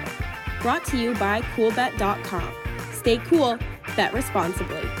NLL. Brought to you by CoolBet.com. Stay cool, bet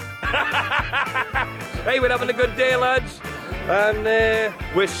responsibly. Hey, we're having a good day, lads. And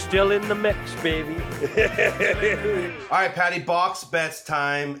we're still in the mix, baby. All right, Patty, box bets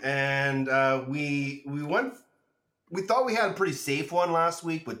time. And we thought we had a pretty safe one last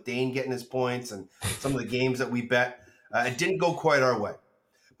week with Dane getting his points and some of the games that we bet. It didn't go quite our way.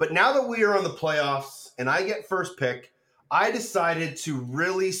 But now that we are on the playoffs and I get first pick, I decided to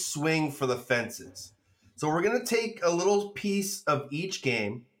really swing for the fences. So we're going to take a little piece of each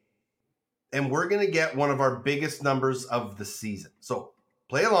game, and we're going to get one of our biggest numbers of the season. So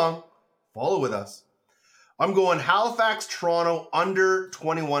play along, follow with us. I'm going Halifax, Toronto under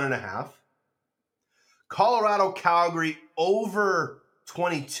 21.5. Colorado, Calgary over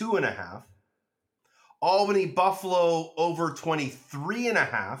 22.5. Albany, Buffalo over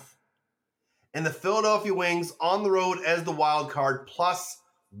 23.5. And the Philadelphia Wings on the road as the wild card plus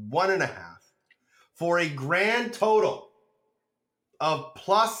 1.5 for a grand total of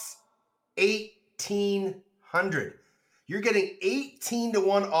plus 1,800. You're getting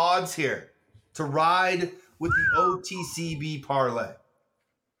 18-1 odds here to ride with the OTCB parlay.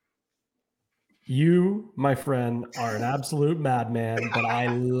 You, my friend, are an absolute madman, but I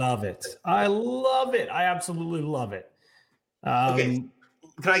love it. I love it. I absolutely love it. Okay.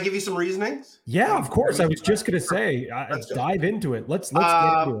 Can I give you some reasonings? Yeah, of course. I was just going to say, dive into it. Let's get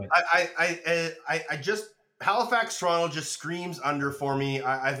into it. I just Halifax, Toronto just screams under for me.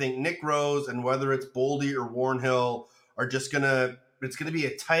 I think Nick Rose and whether it's Boldy or Warrenhill are just it's gonna be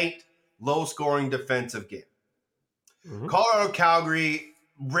a tight, low-scoring defensive game. Mm-hmm. Colorado, Calgary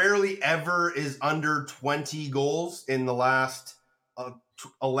rarely ever is under 20 goals in the last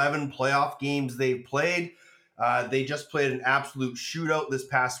 11 playoff games they've played. They just played an absolute shootout this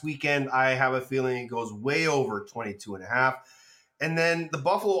past weekend. I have a feeling it goes way over 22.5. And then the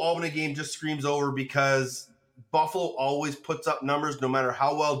Buffalo-Albany game just screams over because Buffalo always puts up numbers no matter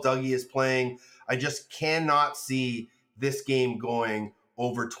how well Dougie is playing. I just cannot see this game going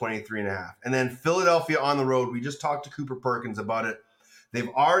over 23.5. And then Philadelphia on the road. We just talked to Cooper Perkins about it. They've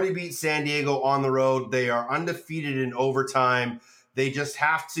already beat San Diego on the road. They are undefeated in overtime. They just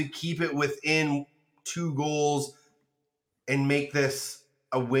have to keep it within 2 goals and make this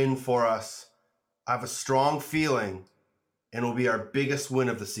a win for us. I have a strong feeling and will be our biggest win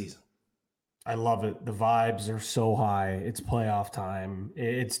of the season. I love it. The vibes are so high. It's playoff time.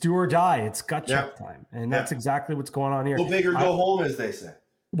 It's do or die. It's gut check time. And that's exactly what's going on here. Go big or go home, as they say.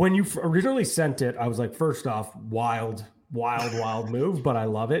 When you originally sent it, I was like, first off, wild move, but I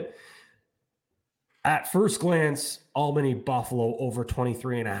love it. At first glance, Albany, Buffalo over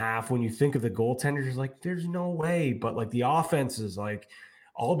 23.5. When you think of the goaltenders, you're like, there's no way. But like the offense is like,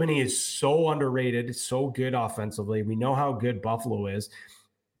 Albany is so underrated, so good offensively. We know how good Buffalo is.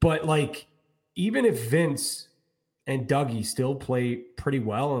 But like, even if Vince and Dougie still play pretty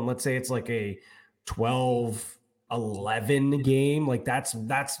well, and let's say it's like a 12-11 game, like that's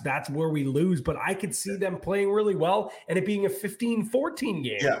where we lose. But I could see them playing really well and it being a 15-14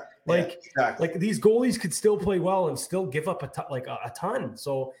 game. Yeah. Exactly. Like these goalies could still play well and still give up a ton.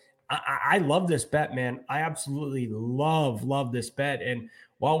 So I love this bet, man. I absolutely love this bet. And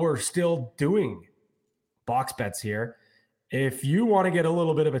while we're still doing box bets here, if you want to get a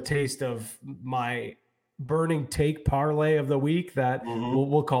little bit of a taste of my burning take parlay of the week, that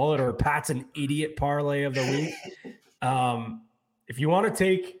we'll call it, or Pat's an idiot parlay of the week. If you want to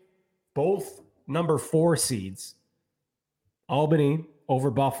take both number 4 seeds, Albany over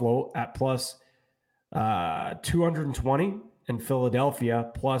Buffalo at plus 220 and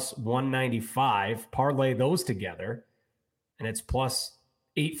Philadelphia plus 195, parlay those together, and it's plus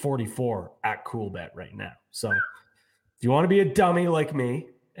 844 at Coolbet right now. So if you want to be a dummy like me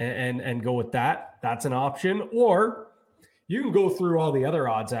and go with that, that's an option. Or you can go through all the other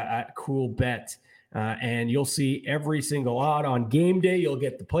odds at Coolbet, and you'll see every single odd on game day. You'll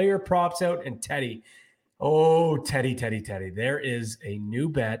get the player props out. And Teddy, there is a new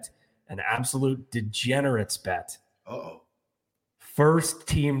bet, an absolute degenerates bet. Uh-oh. First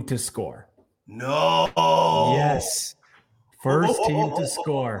team to score. No. Yes. First team to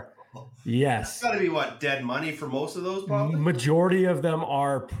score. Yes. It's got to be dead money for most of those, probably? Majority of them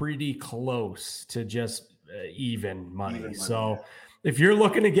are pretty close to just even money. So if you're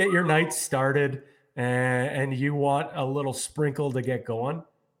looking to get your night started and you want a little sprinkle to get going,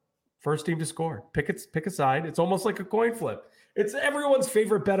 first team to score. Pick a side. It's almost like a coin flip. It's everyone's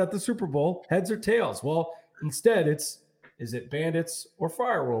favorite bet at the Super Bowl, heads or tails. Well, instead is it Bandits or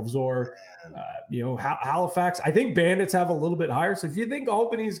Firewolves or Halifax? I think Bandits have a little bit higher. So if you think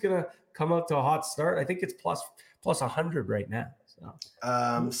Albany's going to come out to a hot start, I think it's plus 100 right now.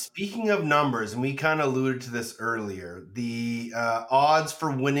 So. Speaking of numbers, and we kind of alluded to this earlier, the odds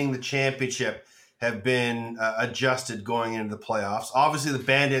for winning the championship have been adjusted going into the playoffs. Obviously, the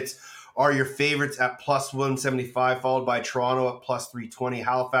Bandits are your favorites at plus 175, followed by Toronto at plus 320,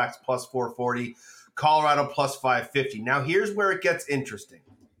 Halifax plus 440, Colorado plus 550. Now, here's where it gets interesting.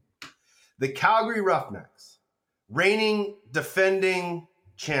 The Calgary Roughnecks, reigning, defending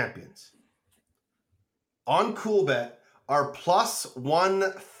champions on Coolbet are plus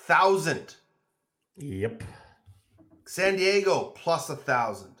 1,000. Yep. San Diego plus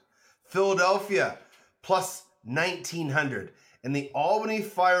 1,000. Philadelphia plus 1,900. And the Albany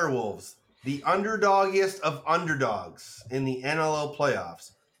Firewolves, the underdoggiest of underdogs in the NLL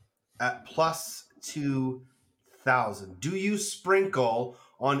playoffs, at plus 2,000. Do you sprinkle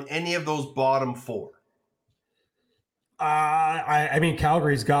on any of those bottom four? I mean,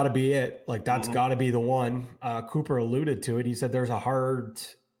 Calgary's got to be it. Like, that's got to be the one. Cooper alluded to it. He said there's a hard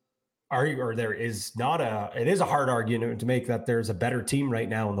argument, or there is not it is a hard argument to make that there's a better team right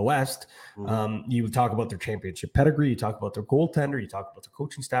now in the West. You talk about their championship pedigree, you talk about their goaltender, you talk about the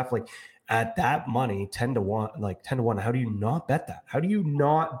coaching staff. Like, at that money, 10-1, how do you not bet that? How do you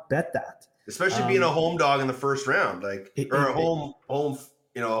not bet that? Especially being a home dog in the first round, a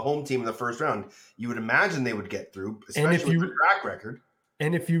home team in the first round. You would imagine they would get through, especially with their track record.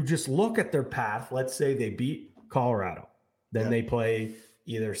 And if you just look at their path, let's say they beat Colorado, then they play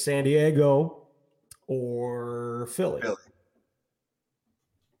either San Diego or Philly.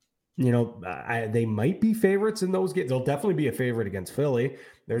 You know, they might be favorites in those games. They'll definitely be a favorite against Philly.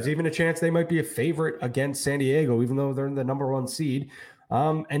 There's even a chance they might be a favorite against San Diego, even though they're in the number 1 seed.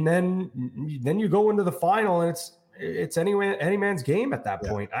 And then you go into the final, and it's any man's game at that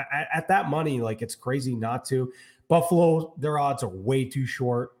point. At that money, like, it's crazy not to. Buffalo, their odds are way too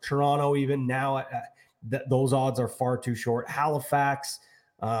short. Toronto, even now, those odds are far too short. Halifax,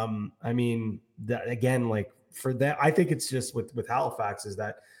 I mean, again, like, for that, I think it's just with Halifax is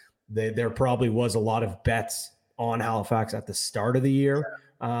that there probably was a lot of bets on Halifax at the start of the year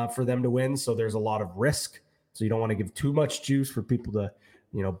for them to win. So there's a lot of risk. So you don't want to give too much juice for people to,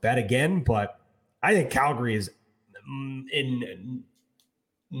 bet again. But I think Calgary is in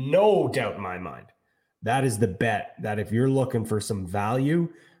no doubt in my mind. That is the bet that if you're looking for some value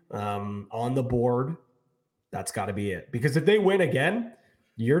on the board, that's got to be it. Because if they win again,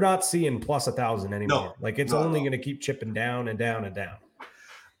 you're not seeing plus 1,000 anymore. It's only going to keep chipping down and down and down.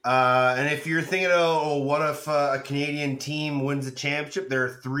 And if you're thinking, what if a Canadian team wins the championship? There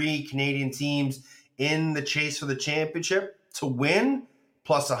are 3 Canadian teams in the chase for the championship. To win,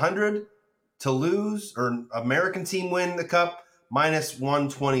 plus 100. To lose, or American team win the cup, minus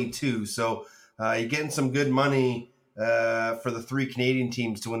 122. So you're getting some good money for the 3 Canadian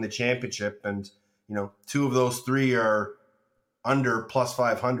teams to win the championship. And, 2 of those 3 are under plus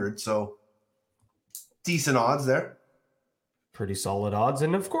 500. So decent odds there. Pretty solid odds.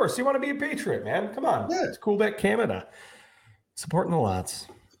 And of course, you want to be a Patriot, man. Come on. Yeah. It's Coolbet Canada. Supporting the lads.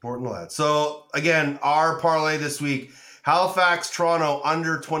 So again, our parlay this week: Halifax, Toronto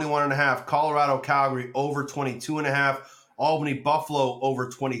under 21.5, Colorado, Calgary over 22.5, Albany, Buffalo over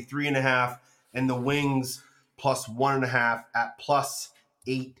 23.5, and the Wings plus 1.5 at plus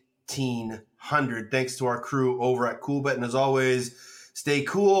 1,800. Thanks to our crew over at Coolbet, and as always, stay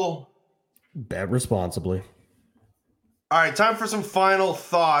cool. Bet responsibly. All right, time for some final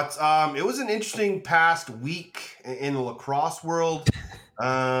thoughts. It was an interesting past week in the lacrosse world.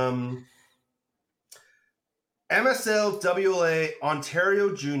 MSL, WLA,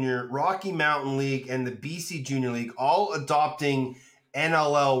 Ontario Junior, Rocky Mountain League, and the BC Junior League all adopting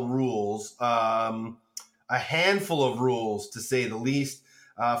NLL rules. A handful of rules, to say the least.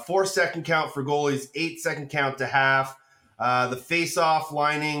 4-second count for goalies, 8-second count to half. The face-off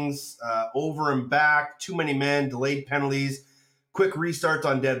linings, over and back, too many men, delayed penalties, quick restarts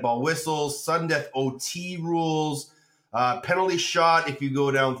on dead ball whistles, sudden death OT rules, penalty shot if you go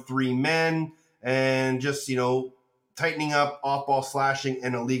down 3 men, and just, tightening up off-ball slashing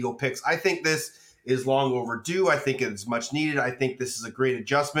and illegal picks. I think this is long overdue. I think it's much needed. I think this is a great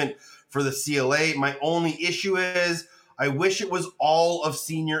adjustment for the CLA. My only issue is I wish it was all of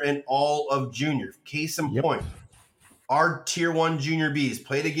senior and all of junior. Case in point. Our Tier 1 Junior Bs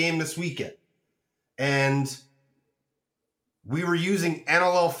played a game this weekend, and we were using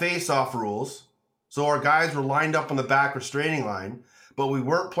NLL face-off rules, so our guys were lined up on the back restraining line, but we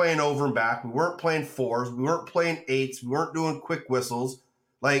weren't playing over and back, we weren't playing 4s, we weren't playing 8s, we weren't doing quick whistles.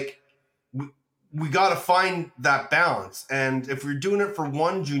 We got to find that balance, and if we're doing it for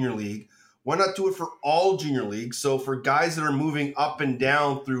one junior league, why not do it for all junior leagues? So for guys that are moving up and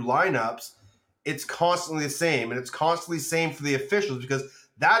down through lineups, it's constantly the same, and it's constantly the same for the officials, because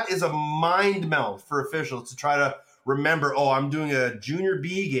that is a mind meld for officials to try to remember, I'm doing a junior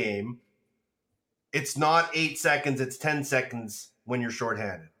B game. It's not 8 seconds, it's 10 seconds when you're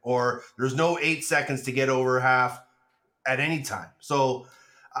shorthanded, or there's no 8 seconds to get over half at any time. So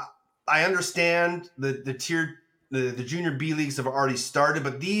I understand the junior B leagues have already started,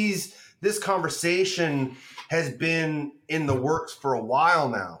 but these this conversation has been in the works for a while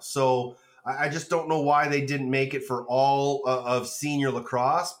now. So I just don't know why they didn't make it for all of senior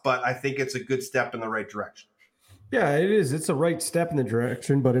lacrosse, but I think it's a good step in the right direction. Yeah, it is. It's a right step in the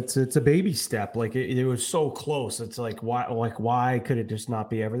direction, but it's a baby step. Like it was so close. It's like why could it just not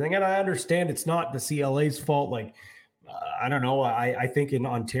be everything? And I understand it's not the CLA's fault. Like I don't know. I think in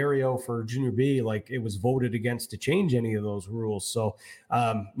Ontario for Junior B, like it was voted against to change any of those rules. So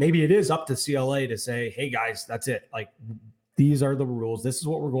maybe it is up to CLA to say, hey guys, that's it. Like these are the rules. This is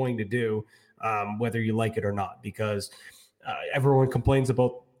what we're going to do, whether you like it or not, because everyone complains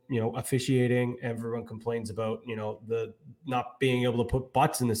about officiating. Everyone complains about, the not being able to put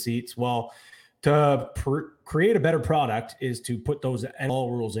butts in the seats. Well, to create a better product is to put those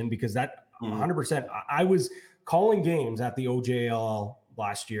NL rules in, because that 100%. I was calling games at the OJL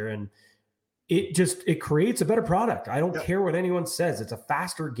last year, and it creates a better product. I don't care what anyone says. It's a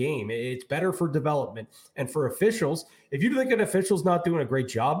faster game. It's better for development and for officials. If you think an official's not doing a great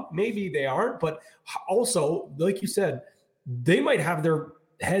job, maybe they aren't, but also, like you said, they might have their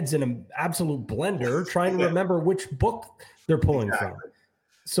heads in an absolute blender trying to remember which book they're pulling from.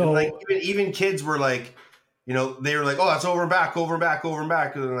 So and like even kids were like, they were like, oh, that's over and back.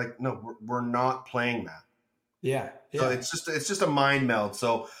 And they're like, no, we're not playing that. Yeah. So it's just a mind meld.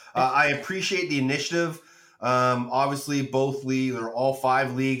 So I appreciate the initiative. Obviously both leagues, or all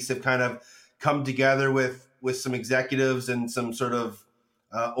 5 leagues, have kind of come together with some executives and some sort of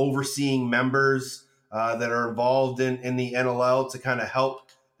overseeing members that are involved in the NLL to kind of help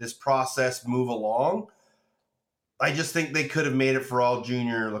this process move along. I just think they could have made it for all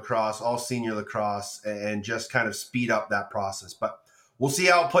junior lacrosse, all senior lacrosse, and just kind of speed up that process. But we'll see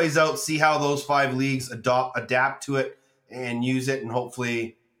how it plays out, see how those 5 leagues adapt to it and use it. And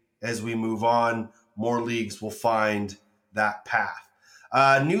hopefully as we move on, more leagues will find that path.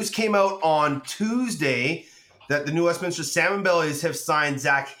 News came out on Tuesday that the New Westminster Salmon Bellies have signed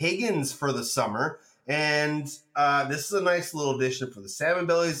Zach Higgins for the summer. And this is a nice little addition for the Salmon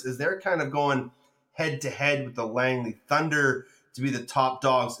Bellies, as they're kind of going head-to-head with the Langley Thunder to be the top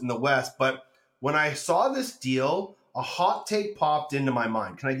dogs in the West. But when I saw this deal, a hot take popped into my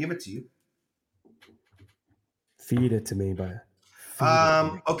mind. Can I give it to you? Feed it to me, but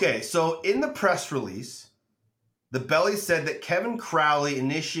okay, so in the press release, the Bellies said that Kevin Crowley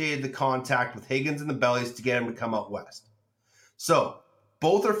initiated the contact with Higgins and the Bellies to get him to come out west. So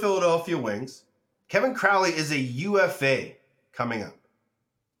both are Philadelphia Wings. Kevin Crowley is a UFA coming up.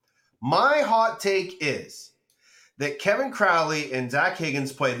 My hot take is that Kevin Crowley and Zach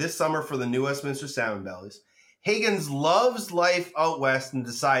Higgins play this summer for the New Westminster Salmon Bellies. Higgins loves life out west and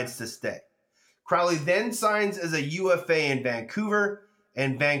decides to stay. Crowley then signs as a UFA in Vancouver,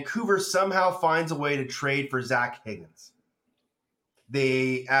 and Vancouver somehow finds a way to trade for Zach Higgins.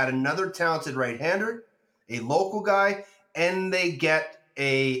 They add another talented right-hander, a local guy, and they get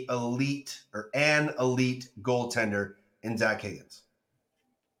an elite goaltender in Zach Higgins.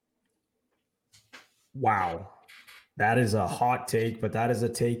 Wow. That is a hot take, but that is a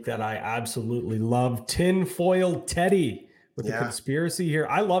take that I absolutely love. Tinfoil Teddy with the conspiracy here.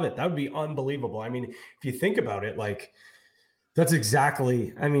 I love it. That would be unbelievable. I mean, if you think about it, like that's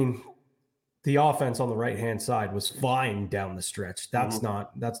exactly, the offense on the right-hand side was fine down the stretch. That's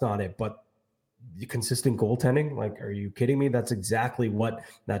not it. But consistent goaltending, like, are you kidding me? That's exactly what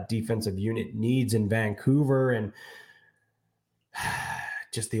that defensive unit needs in Vancouver. And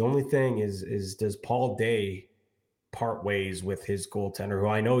just the only thing is does Paul Day part ways with his goaltender, who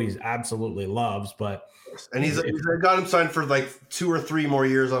I know he's absolutely loves, but he's got him signed for like 2 or 3 more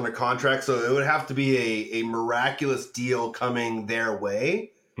years on a contract, so it would have to be a miraculous deal coming their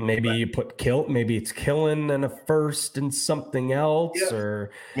way. Maybe you put maybe it's Killen and a first and something else,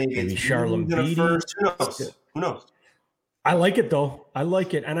 or maybe Charlem Beatty. Who knows? I like it though. I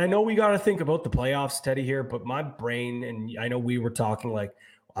like it. And I know we got to think about the playoffs, Teddy, here, but my brain, and I know we were talking, like,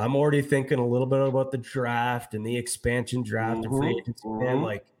 I'm already thinking a little bit about the draft and the expansion draft and free agency. And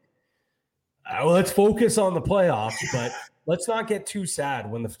like, let's focus on the playoffs, but let's not get too sad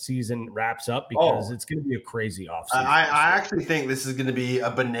when the season wraps up, because it's going to be a crazy offseason. I actually think this is going to be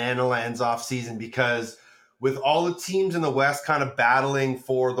a banana lands offseason, because with all the teams in the West kind of battling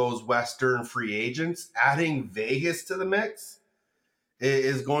for those Western free agents, adding Vegas to the mix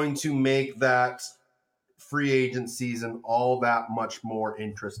is going to make that free agent season all that much more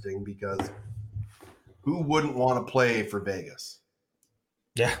interesting, because who wouldn't want to play for Vegas?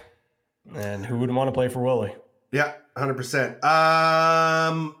 Yeah. And who wouldn't want to play for Willie? Yeah, 100%.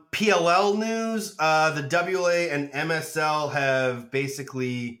 PLL news, the WA and MSL have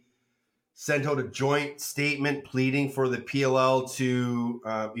basically sent out a joint statement pleading for the PLL to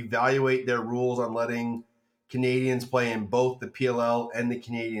evaluate their rules on letting Canadians play in both the PLL and the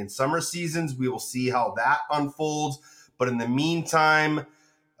Canadian summer seasons. We will see how that unfolds. But in the meantime,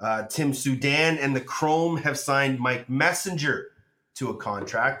 Tim Soudan and the Chrome have signed Mike Messenger to a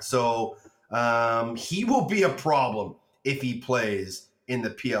contract. So he will be a problem if he plays in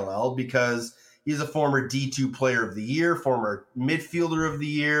the PLL because he's a former D2 player of the year, former midfielder of the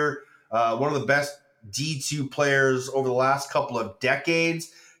year, one of the best D2 players over the last couple of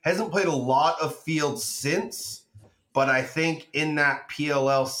decades. Hasn't played a lot of field since, but I think in that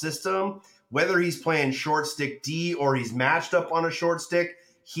PLL system, whether he's playing short stick D or he's matched up on a short stick,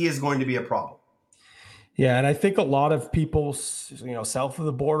 he is going to be a problem. Yeah, and I think a lot of people, south of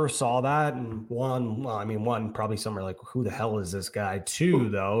the border saw that, and one probably somewhere like, who the hell is this guy? Two,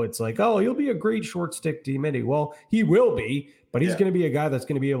 though, it's like, oh, he'll be a great short stick D midi. Well, he will be, but he's going to be a guy that's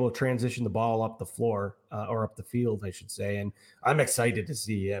going to be able to transition the ball up the floor or up the field, I should say. And I'm excited to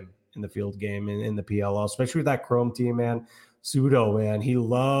see him in the field game in the PLL, especially with that Chrome team, man. Pseudo, man, he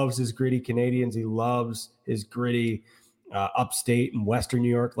loves his gritty Canadians. He loves his gritty upstate and Western New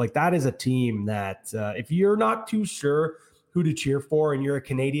York. Like, that is a team that if you're not too sure who to cheer for and you're a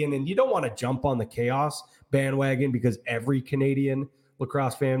Canadian and you don't want to jump on the chaos bandwagon because every Canadian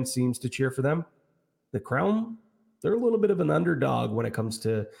lacrosse fan seems to cheer for them, the Crown, they're a little bit of an underdog when it comes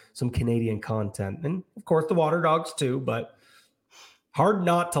to some Canadian content. And of course the Water Dogs too, but hard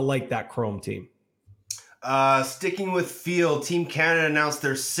not to like that Chrome team. Sticking with field, Team Canada announced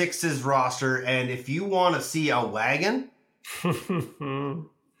their sixes roster, and if you want to see a wagon,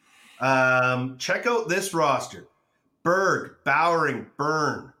 check out this roster: Berg, Bowering,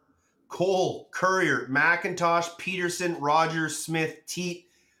 Byrne, Cole, Courier, McIntosh, Peterson, Rogers, Smith, Teat,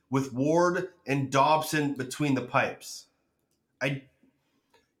 with Ward and Dobson between the pipes.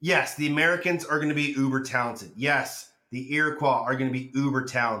 Yes, the Americans are going to be uber talented. Yes, the Iroquois are going to be uber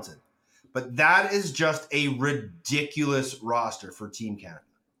talented. But that is just a ridiculous roster for Team Canada.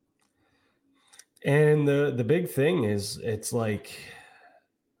 And the big thing is, it's like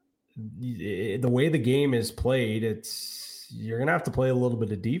the way the game is played, you're going to have to play a little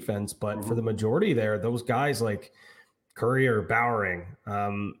bit of defense. But for the majority there, those guys like Courier, Bowering,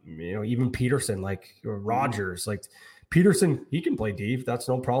 even Peterson, like Rogers, like Peterson, he can play deep. That's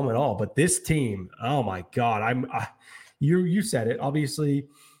no problem at all. But this team, oh my God, you said it, obviously.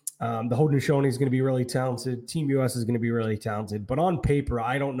 The Haudenosaunee is going to be really talented. Team US is going to be really talented. But on paper,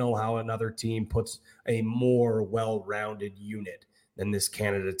 I don't know how another team puts a more well-rounded unit than this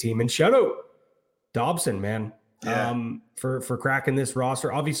Canada team. And shout out Dobson, man, for cracking this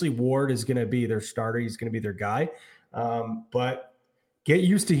roster. Obviously, Ward is going to be their starter. He's going to be their guy. But get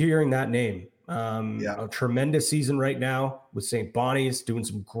used to hearing that name. A tremendous season right now with St. Bonnie's, doing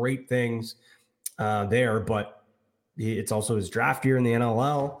some great things there. But it's also his draft year in the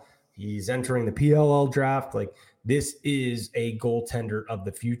NLL. He's entering the PLL draft. Like, this is a goaltender of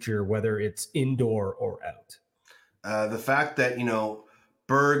the future, whether it's indoor or out. The fact that,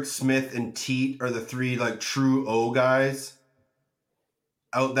 Berg, Smith, and Teat are the three like true O guys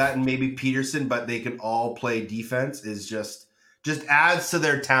out that, and maybe Peterson, but they can all play defense is just adds to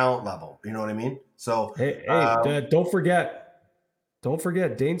their talent level. You know what I mean? So hey, don't forget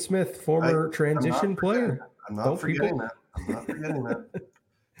Dane Smith, former transition player. I'm not forgetting that.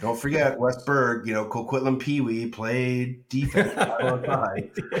 Don't forget Wes Berg, Coquitlam Pee Wee played defense.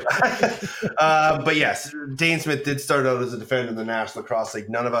 But yes, Dane Smith did start out as a defender in the National Lacrosse League.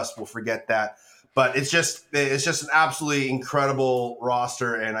 None of us will forget that. But it's just an absolutely incredible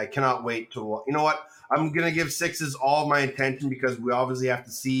roster, and I cannot wait to. You know what? I'm gonna give sixes all of my attention because we obviously have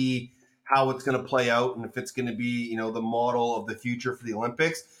to see how it's gonna play out and if it's gonna be the model of the future for the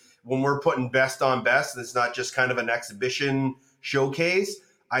Olympics. When we're putting best on best, and it's not just kind of an exhibition showcase,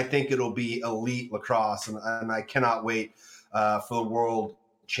 I think it'll be elite lacrosse, and I cannot wait for the World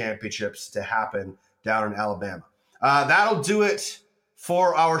Championships to happen down in Alabama. That'll do it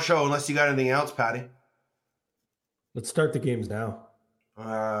for our show, unless you got anything else, Patty. Let's start the games now.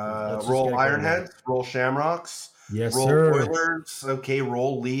 Roll Ironheads, roll Shamrocks, yes, roll sir. Oilers, okay,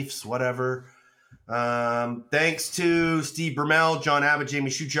 roll Leafs, whatever. Thanks to Steve Bermel, John Abbott,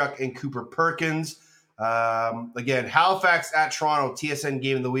 Jamie Shuchuk, and Cooper Perkins. Again, Halifax at Toronto, TSN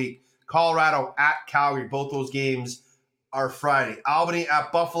game of the week. Colorado at Calgary. Both those games are Friday. Albany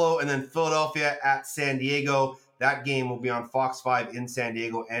at Buffalo, and then Philadelphia at San Diego. That game will be on Fox 5 in San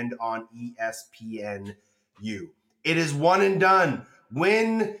Diego and on ESPNU. It is one and done.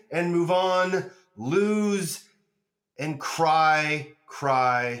 Win and move on. Lose and cry,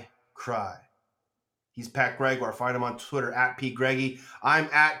 cry, cry. He's Pat Gregoire. Find him on Twitter at Pete Greggy. I'm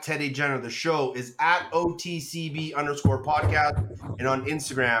at Teddy Jenner. The show is at OTCB_podcast and on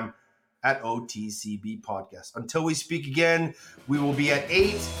Instagram at OTCB podcast. Until we speak again, we will be at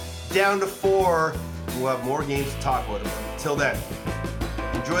 8, down to 4. We'll have more games to talk about. Until then,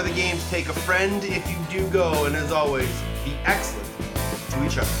 enjoy the games. Take a friend if you do go. And as always, be excellent to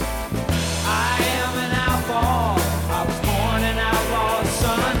each other.